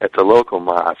at the local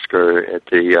mosque or at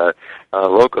the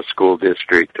local school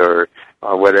district or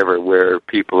whatever, where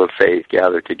people of faith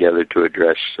gather together to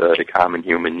address the common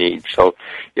human needs. So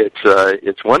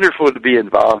it's wonderful to be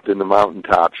involved in the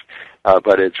mountaintops,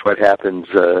 but it's what happens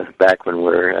back when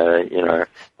we're in our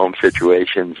home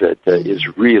situations that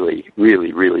is really,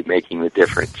 really, really making the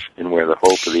difference in where the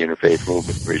hope of the interfaith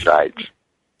movement resides.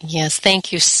 Yes,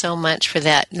 thank you so much for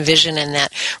that vision and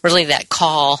that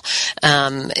call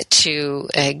to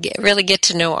really get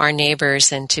to know our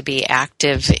neighbors and to be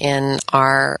active in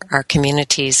our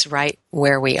communities right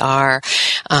where we are.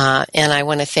 And I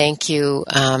want to thank you,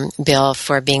 Bill,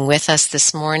 for being with us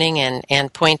this morning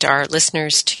and point our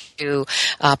listeners to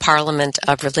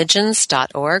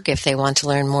parliamentofreligions.org if they want to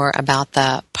learn more about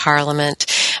the Parliament.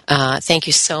 Thank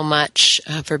you so much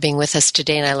for being with us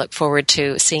today, and I look forward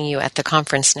to seeing you at the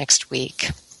conference next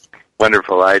week.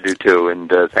 Wonderful, I do too,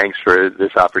 and thanks for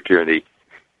this opportunity.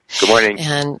 Good morning.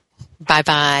 And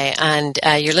bye-bye. And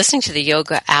you're listening to the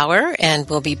Yoga Hour, and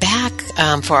we'll be back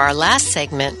for our last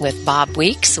segment with Bob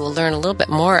Weeks. We'll learn a little bit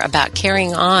more about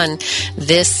carrying on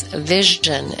this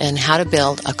vision and how to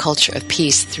build a culture of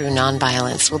peace through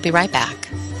nonviolence. We'll be right back.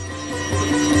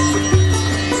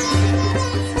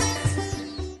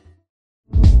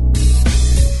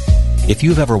 If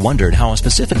you've ever wondered how a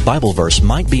specific Bible verse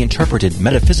might be interpreted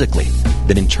metaphysically,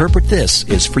 then Interpret This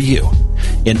is for you.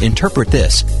 In Interpret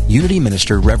This, Unity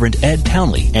Minister Reverend Ed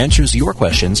Townley answers your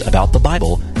questions about the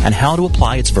Bible and how to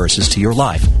apply its verses to your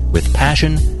life with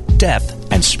passion,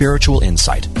 depth, and spiritual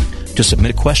insight. To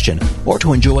submit a question or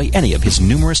to enjoy any of his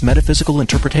numerous metaphysical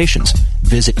interpretations,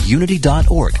 visit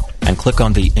unity.org and click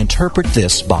on the Interpret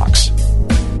This box.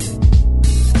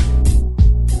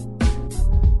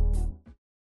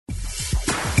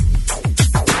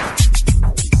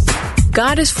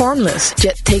 God is formless,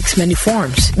 yet takes many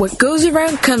forms. What goes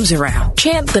around comes around.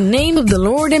 Chant the name of the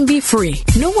Lord and be free.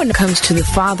 No one comes to the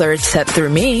Father except through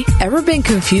me. Ever been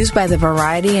confused by the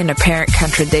variety and apparent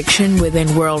contradiction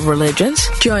within world religions?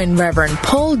 Join Reverend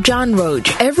Paul John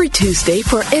Roach every Tuesday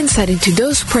for insight into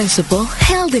those principles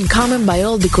held in common by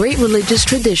all the great religious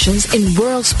traditions in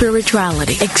world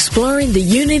spirituality, exploring the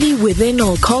unity within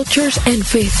all cultures and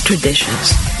faith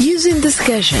traditions. Using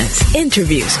discussions,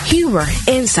 interviews, humor,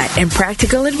 insight, and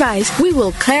practical advice, we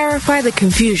will clarify the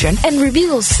confusion and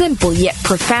reveal simple yet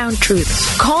profound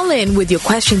truths. Call in with your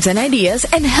questions and ideas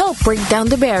and help break down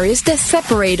the barriers that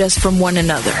separate us from one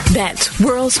another. That's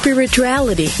World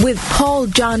Spirituality with Paul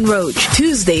John Roach,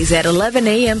 Tuesdays at 11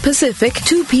 a.m. Pacific,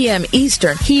 2 p.m.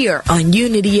 Eastern, here on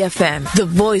Unity FM, the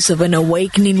voice of an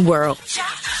awakening world.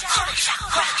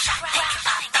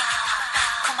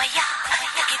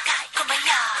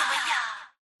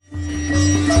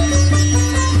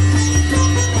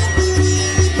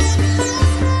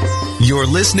 You're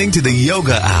listening to the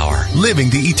Yoga Hour, Living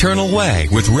the Eternal Way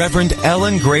with Reverend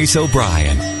Ellen Grace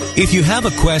O'Brien. If you have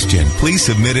a question, please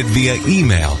submit it via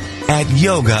email at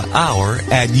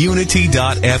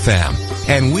yogahour@unity.fm,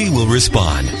 and we will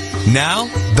respond. Now,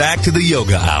 back to the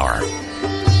Yoga Hour.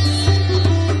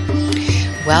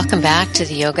 Welcome back to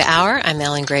the Yoga Hour. I'm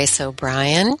Ellen Grace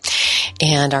O'Brien.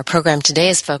 And our program today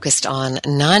is focused on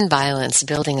nonviolence,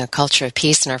 building a culture of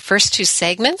peace. In our first two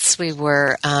segments, we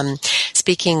were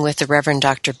speaking with the Reverend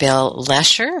Dr. Bill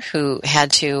Lesher, who had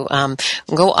to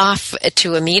go off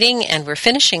to a meeting, and we're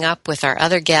finishing up with our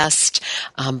other guest,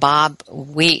 Bob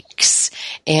Weeks.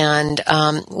 And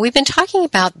we've been talking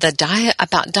about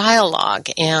about dialogue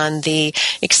and the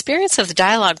experience of the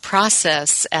dialogue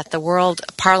process at the World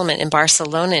Parliament in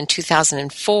Barcelona in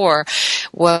 2004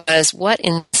 was what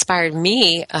inspired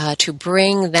me to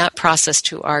bring that process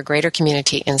to our greater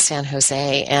community in San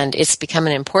Jose. And it's become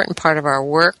an important part of our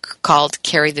work called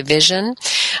Carry the Vision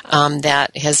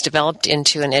that has developed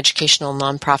into an educational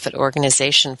nonprofit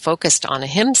organization focused on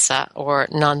ahimsa, or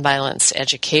nonviolence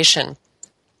education.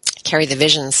 Carry the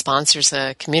Vision sponsors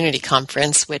a community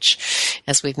conference, which,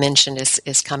 as we've mentioned,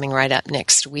 is coming right up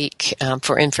next week.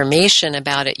 For information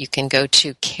about it, you can go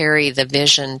to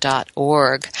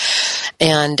carrythevision.org.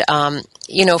 And,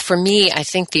 for me, I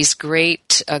think these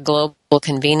great global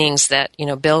convenings that,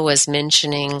 Bill was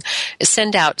mentioning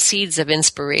send out seeds of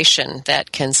inspiration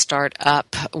that can start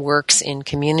up works in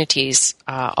communities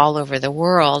all over the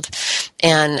world.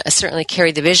 And certainly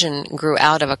Carry the Vision grew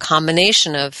out of a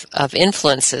combination of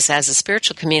influences. As a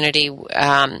spiritual community,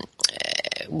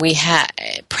 we had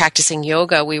practicing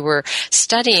yoga. We were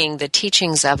studying the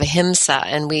teachings of ahimsa,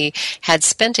 and we had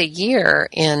spent a year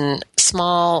in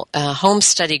small home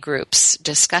study groups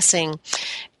discussing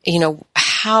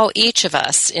how each of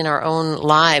us in our own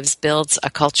lives builds a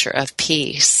culture of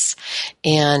peace.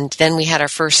 And then we had our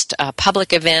first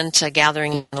public event, a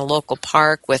gathering in a local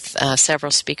park with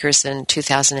several speakers in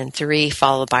 2003,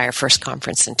 followed by our first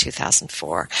conference in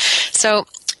 2004. So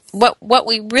what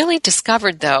we really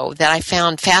discovered, though, that I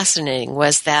found fascinating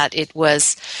was that it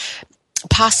was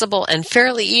possible and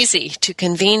fairly easy to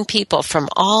convene people from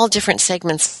all different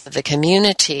segments of the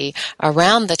community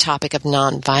around the topic of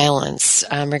nonviolence.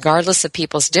 Regardless of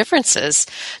people's differences,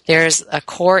 there's a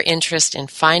core interest in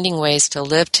finding ways to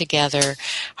live together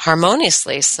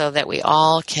harmoniously so that we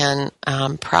all can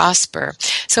prosper.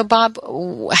 So, Bob,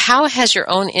 how has your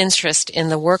own interest in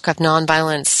the work of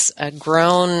nonviolence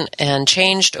grown and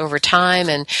changed over time,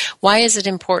 and why is it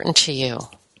important to you?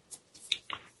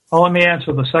 Well, let me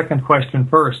answer the second question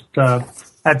first. I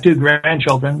have two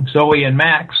grandchildren, Zoe and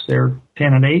Max. They're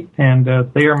 10 and 8, and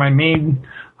they are my main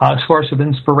source of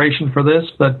inspiration for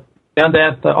this. But beyond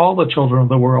that, all the children of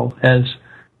the world, as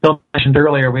Bill mentioned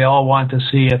earlier, we all want to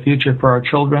see a future for our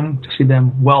children, to see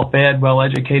them well-fed,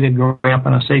 well-educated, growing up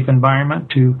in a safe environment,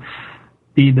 to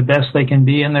be the best they can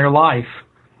be in their life.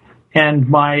 And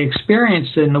my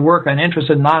experience in the work and interest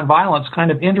in nonviolence kind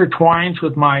of intertwines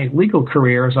with my legal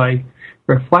career as I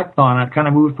reflect on it. Kind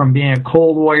of moved from being a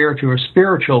cold warrior to a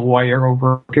spiritual warrior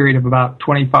over a period of about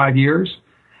 25 years.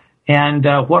 And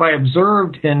what I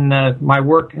observed in my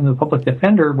work in the public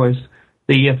defender was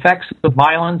the effects of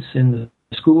violence in the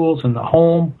schools, in the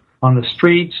home, on the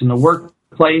streets, in the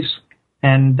workplace,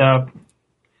 and the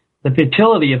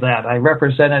futility of that. I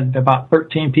represented about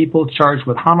 13 people charged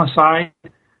with homicide.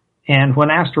 And when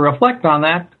asked to reflect on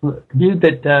that, viewed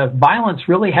that violence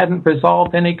really hadn't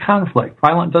resolved any conflict.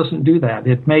 Violence doesn't do that.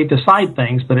 It may decide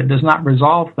things, but it does not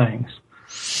resolve things.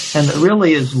 And that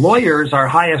really, as lawyers, our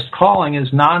highest calling is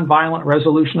nonviolent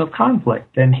resolution of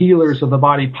conflict and healers of the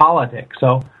body politic.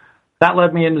 So that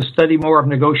led me into study more of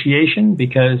negotiation,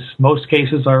 because most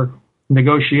cases are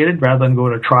negotiated rather than go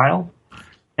to trial.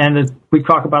 And we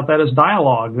talk about that as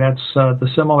dialogue. That's the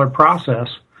similar process.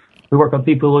 We work with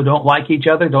people who don't like each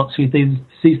other, don't see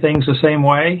things the same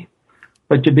way,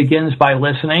 but it begins by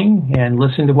listening and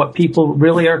listening to what people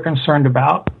really are concerned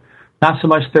about. Not so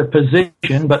much their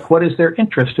position, but what is their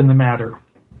interest in the matter.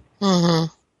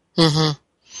 Mm-hmm.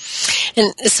 Mm-hmm.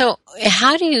 And so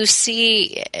how do you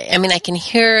see, I mean, I can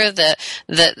hear the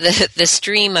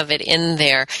stream of it in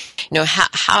there.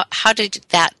 How did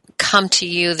that come to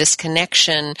you, this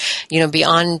connection,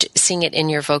 beyond seeing it in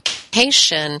your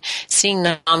vocation, seeing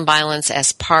nonviolence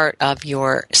as part of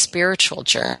your spiritual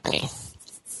journey?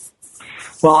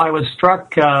 Well, I was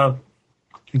struck,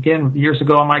 again, years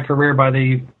ago in my career by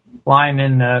the line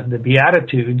in the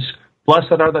Beatitudes,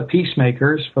 "Blessed are the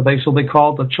peacemakers, for they shall be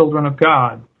called the children of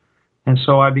God." And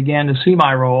so I began to see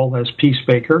my role as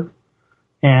peacemaker,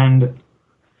 and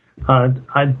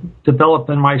I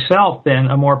developed in myself then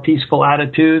a more peaceful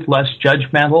attitude, less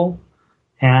judgmental,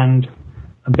 and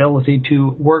ability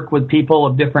to work with people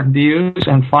of different views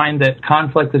and find that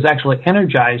conflict is actually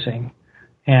energizing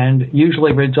and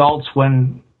usually results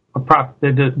when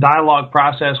the dialogue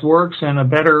process works in a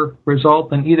better result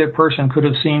than either person could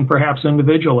have seen perhaps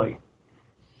individually.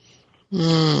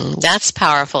 That's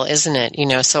powerful, isn't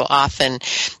it? So often,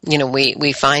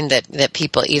 we find that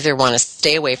people either want to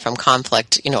stay away from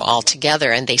conflict,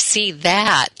 altogether, and they see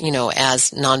that,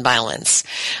 as nonviolence.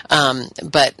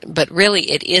 But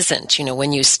really it isn't.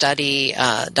 When you study,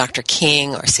 Dr.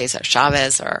 King or Cesar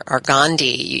Chavez or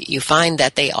Gandhi, you find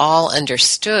that they all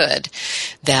understood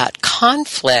that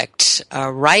conflict,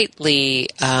 rightly,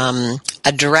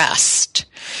 addressed,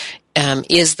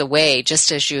 is the way,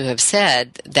 just as you have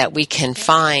said, that we can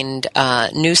find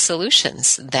new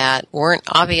solutions that weren't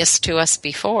obvious to us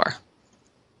before.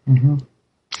 Mm-hmm.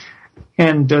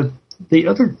 And the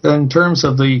other, in terms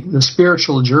of the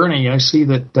spiritual journey, I see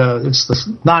that it's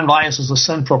nonviolence is a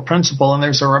central principle, and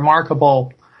there's a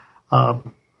remarkable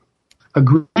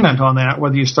agreement on that,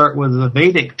 whether you start with the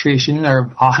Vedic tradition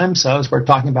or ahimsa, as we're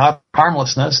talking about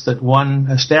harmlessness, that one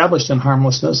established in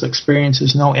harmlessness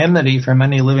experiences no enmity from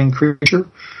any living creature,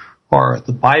 or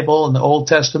the Bible in the Old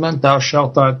Testament, thou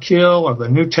shalt not kill, or the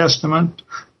New Testament,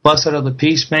 blessed are the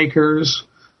peacemakers,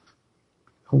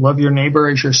 love your neighbor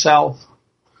as yourself.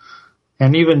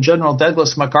 And even General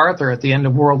Douglas MacArthur at the end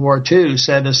of World War II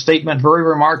said a statement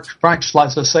very much like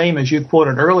the same as you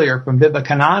quoted earlier from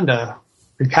Vivekananda,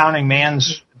 recounting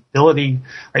man's ability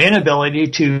or inability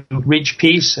to reach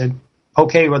peace, and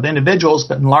okay with individuals,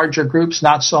 but in larger groups,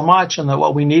 not so much, and that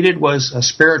what we needed was a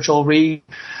spiritual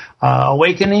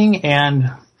awakening,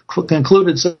 and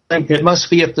concluded saying it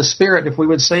must be of the spirit if we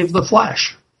would save the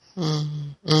flesh.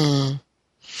 Mm-hmm.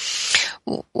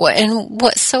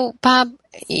 So, Bob,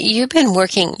 you've been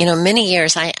working, many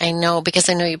years. I know, because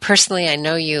I know you personally. I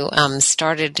know you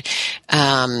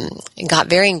got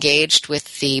very engaged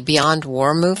with the Beyond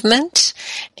War movement,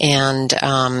 and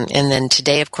then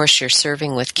today, of course, you're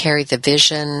serving with Carry the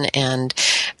Vision. And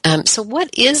so, what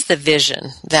is the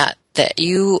vision that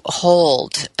you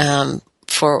hold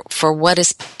for what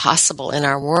is possible in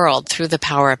our world through the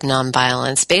power of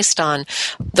nonviolence, based on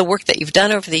the work that you've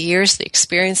done over the years, the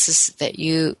experiences that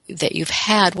you've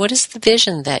had? What is the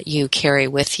vision that you carry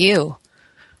with you?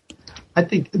 I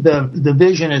think the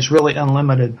vision is really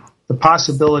unlimited. The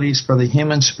possibilities for the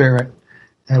human spirit.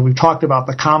 We've talked about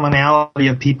the commonality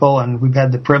of people, and we've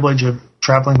had the privilege of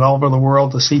traveling all over the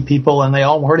world to see people, and they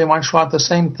all pretty much want the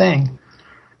same thing.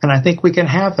 And I think we can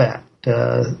have that.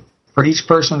 For each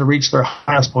person to reach their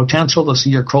highest potential, to see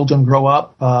your children grow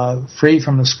up free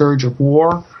from the scourge of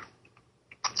war,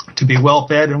 to be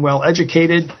well-fed and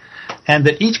well-educated, and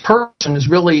that each person is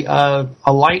really a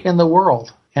light in the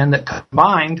world, and that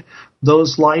combined,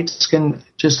 those lights can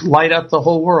just light up the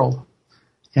whole world.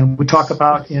 And we talk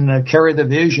about in Carry the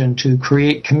Vision to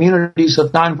create communities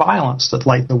of nonviolence that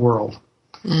light the world.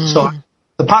 Mm. So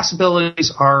the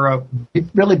possibilities are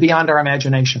really beyond our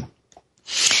imagination.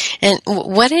 And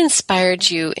what inspired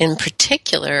you in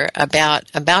particular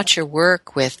about your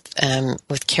work with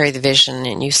Carry the Vision?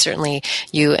 And you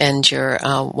and your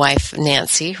wife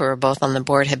Nancy, who are both on the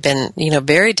board, have been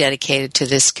very dedicated to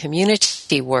this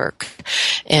community work.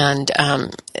 And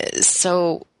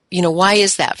so why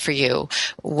is that for you?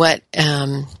 What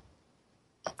what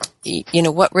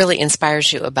really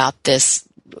inspires you about this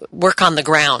work on the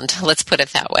ground? Let's put it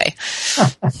that way.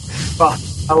 Well,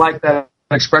 I like that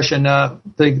expression.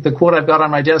 The quote I've got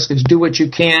on my desk is, do what you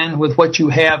can with what you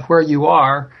have where you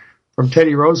are, from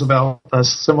Teddy Roosevelt,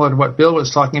 similar to what Bill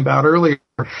was talking about earlier.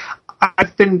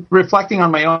 I've been reflecting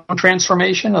on my own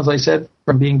transformation, as I said,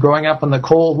 from growing up in the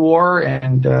Cold War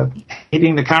and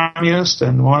hating the communists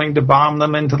and wanting to bomb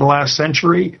them into the last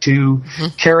century, to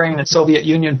carrying the Soviet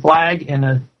Union flag in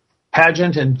a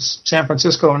pageant in San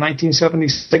Francisco in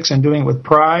 1976 and doing it with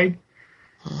pride,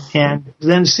 and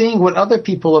then seeing what other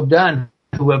people have done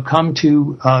who have come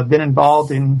to been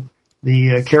involved in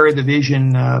the Carry the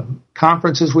Vision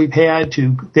conferences we've had,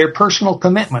 to their personal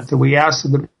commitment that we asked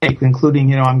them to make,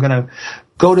 including, I'm going to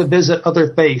go to visit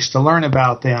other faiths to learn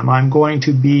about them. I'm going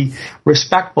to be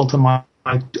respectful to my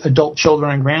adult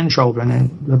children and grandchildren.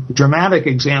 And the dramatic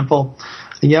example,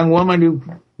 a young woman who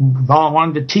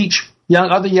wanted to teach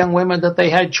other young women that they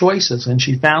had choices, and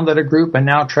she founded a group and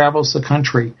now travels the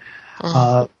country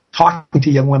talking to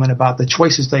young women about the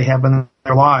choices they have in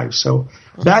their lives. So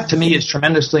that, to me, is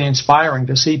tremendously inspiring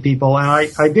to see people. And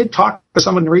I did talk to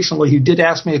someone recently who did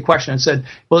ask me a question and said,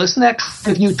 well, isn't that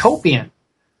kind of utopian?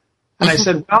 And I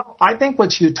said, well, I think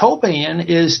what's utopian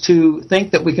is to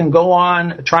think that we can go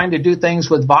on trying to do things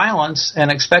with violence and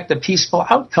expect a peaceful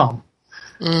outcome.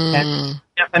 And the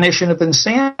definition of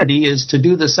insanity is to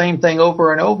do the same thing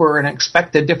over and over and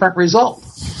expect a different result.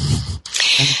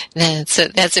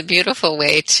 That's a beautiful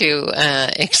way to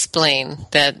explain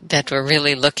that we're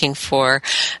really looking for.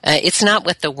 It's not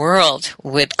what the world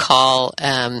would call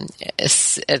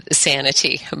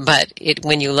sanity, but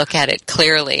when you look at it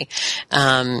clearly,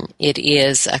 it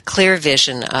is a clear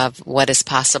vision of what is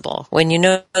possible when you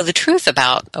know the truth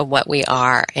about what we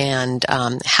are and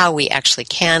how we actually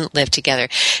can live together.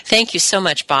 Thank you so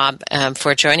much, Bob,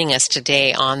 for joining us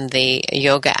today on the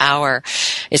Yoga Hour.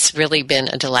 It's really been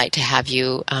a delight to have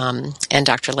you and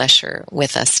Dr. Lesher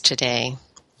with us today.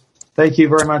 Thank you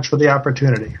very much for the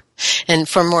opportunity. And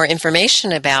for more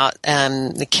information about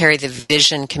the Carry the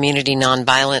Vision Community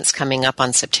Nonviolence coming up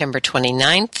on September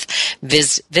 29th,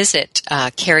 visit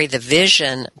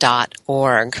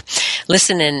carrythevision.org.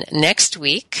 Listen in next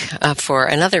week for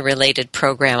another related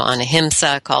program on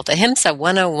Ahimsa called Ahimsa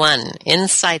 101,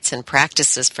 Insights and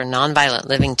Practices for Nonviolent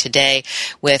Living Today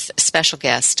with special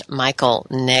guest Michael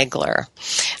Nagler.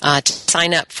 To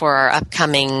sign up for our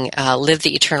upcoming Live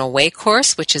the Eternal Way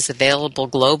course, which is available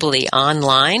globally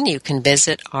online, you can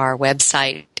visit our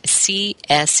website,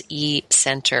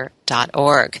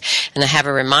 csecenter.org. And I have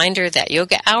a reminder that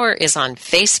Yoga Hour is on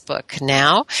Facebook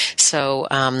now, so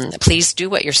please do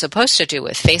what you're supposed to do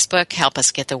with Facebook. Help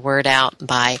us get the word out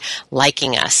by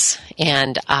liking us.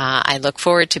 And I look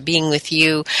forward to being with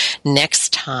you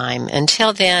next time.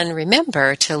 Until then,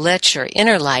 remember to let your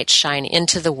inner light shine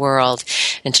into the world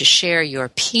and to share your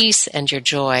peace and your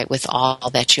joy with all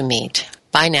that you meet.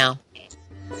 Bye now.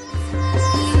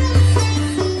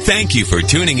 Thank you for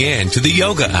tuning in to the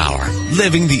Yoga Hour,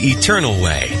 Living the Eternal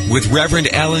Way with Reverend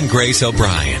Ellen Grace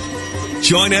O'Brien.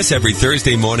 Join us every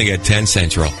Thursday morning at 10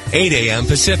 Central, 8 a.m.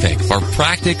 Pacific for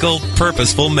practical,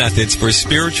 purposeful methods for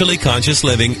spiritually conscious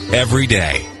living every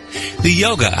day. The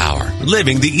Yoga Hour,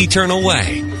 Living the Eternal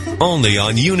Way, only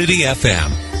on Unity FM,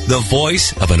 the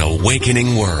voice of an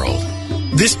awakening world.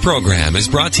 This program is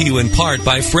brought to you in part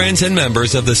by friends and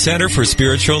members of the Center for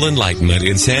Spiritual Enlightenment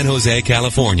in San Jose,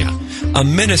 California, a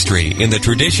ministry in the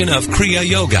tradition of Kriya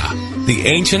Yoga, the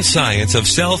ancient science of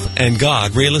self and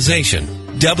God realization.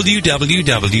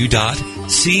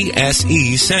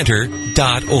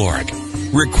 www.csecenter.org.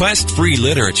 Request free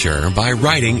literature by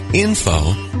writing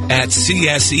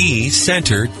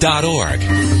info@csecenter.org.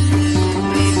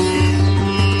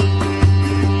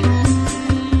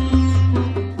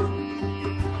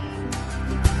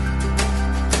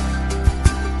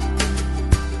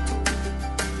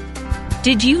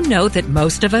 Did you know that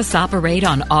most of us operate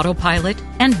on autopilot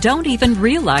and don't even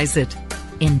realize it?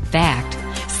 In fact,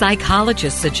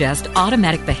 psychologists suggest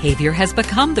automatic behavior has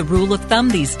become the rule of thumb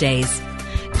these days.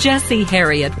 Jesse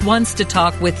Harriet wants to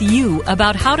talk with you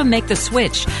about how to make the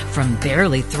switch from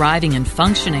barely thriving and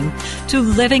functioning to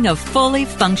living a fully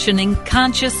functioning,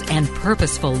 conscious, and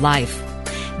purposeful life.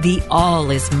 The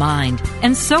all is mind,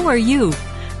 and so are you.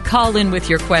 Call in with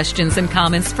your questions and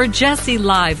comments for Jesse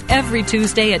Live every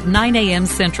Tuesday at 9 a.m.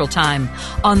 Central Time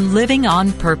on Living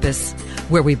on Purpose,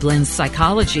 where we blend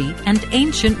psychology and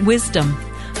ancient wisdom.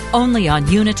 Only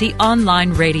on Unity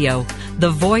Online Radio, the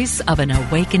voice of an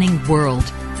awakening world.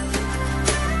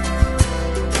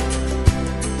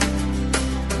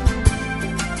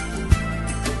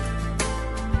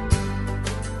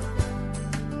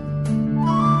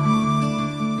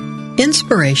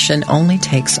 Inspiration only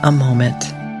takes a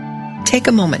moment. Take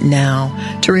a moment now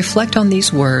to reflect on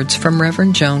these words from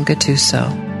Reverend Joan Gattuso.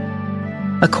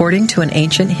 According to an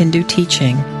ancient Hindu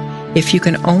teaching, if you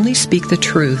can only speak the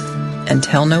truth and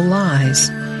tell no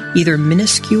lies, either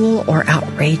minuscule or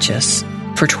outrageous,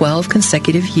 for 12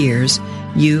 consecutive years,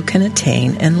 you can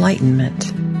attain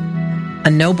enlightenment.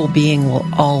 A noble being will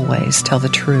always tell the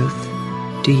truth.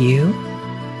 Do you?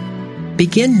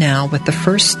 Begin now with the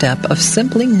first step of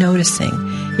simply noticing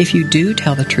if you do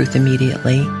tell the truth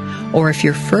immediately, or if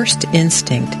your first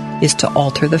instinct is to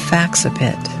alter the facts a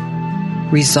bit.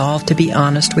 Resolve to be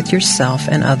honest with yourself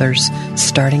and others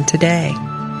starting today.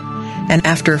 And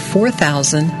after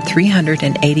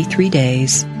 4,383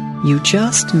 days, you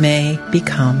just may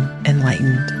become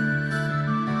enlightened.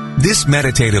 This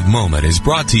meditative moment is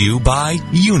brought to you by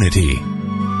Unity.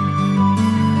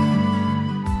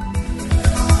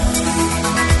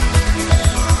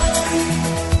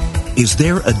 Is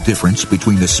there a difference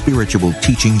between the spiritual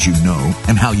teachings you know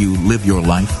and how you live your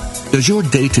life? Does your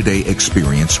day-to-day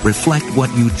experience reflect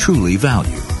what you truly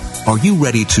value? Are you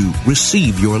ready to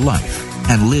receive your life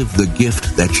and live the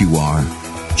gift that you are?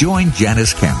 Join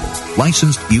Janice Campbell,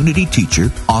 licensed Unity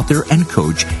teacher, author, and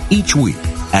coach, each week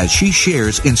as she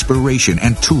shares inspiration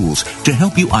and tools to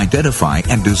help you identify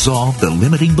and dissolve the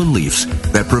limiting beliefs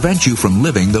that prevent you from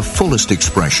living the fullest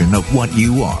expression of what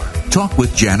you are. Talk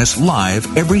with Janice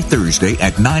live every Thursday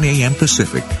at 9 a.m.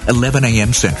 Pacific, 11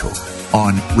 a.m. Central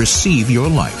on Receive Your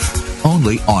Life,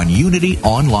 only on Unity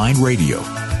Online Radio,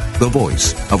 the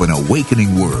voice of an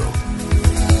awakening world.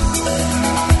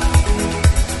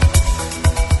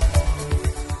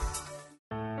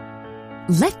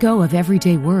 Let go of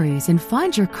everyday worries and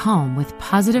find your calm with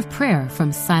positive prayer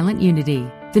from Silent Unity,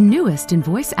 the newest in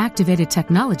voice-activated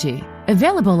technology,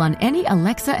 available on any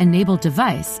Alexa-enabled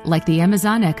device like the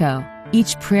Amazon Echo.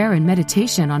 Each prayer and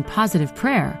meditation on positive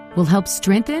prayer will help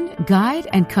strengthen, guide,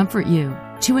 and comfort you.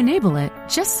 To enable it,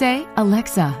 just say,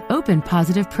 "Alexa, open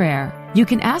positive prayer." You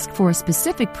can ask for a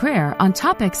specific prayer on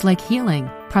topics like healing,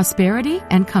 prosperity,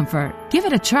 and comfort. Give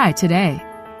it a try today.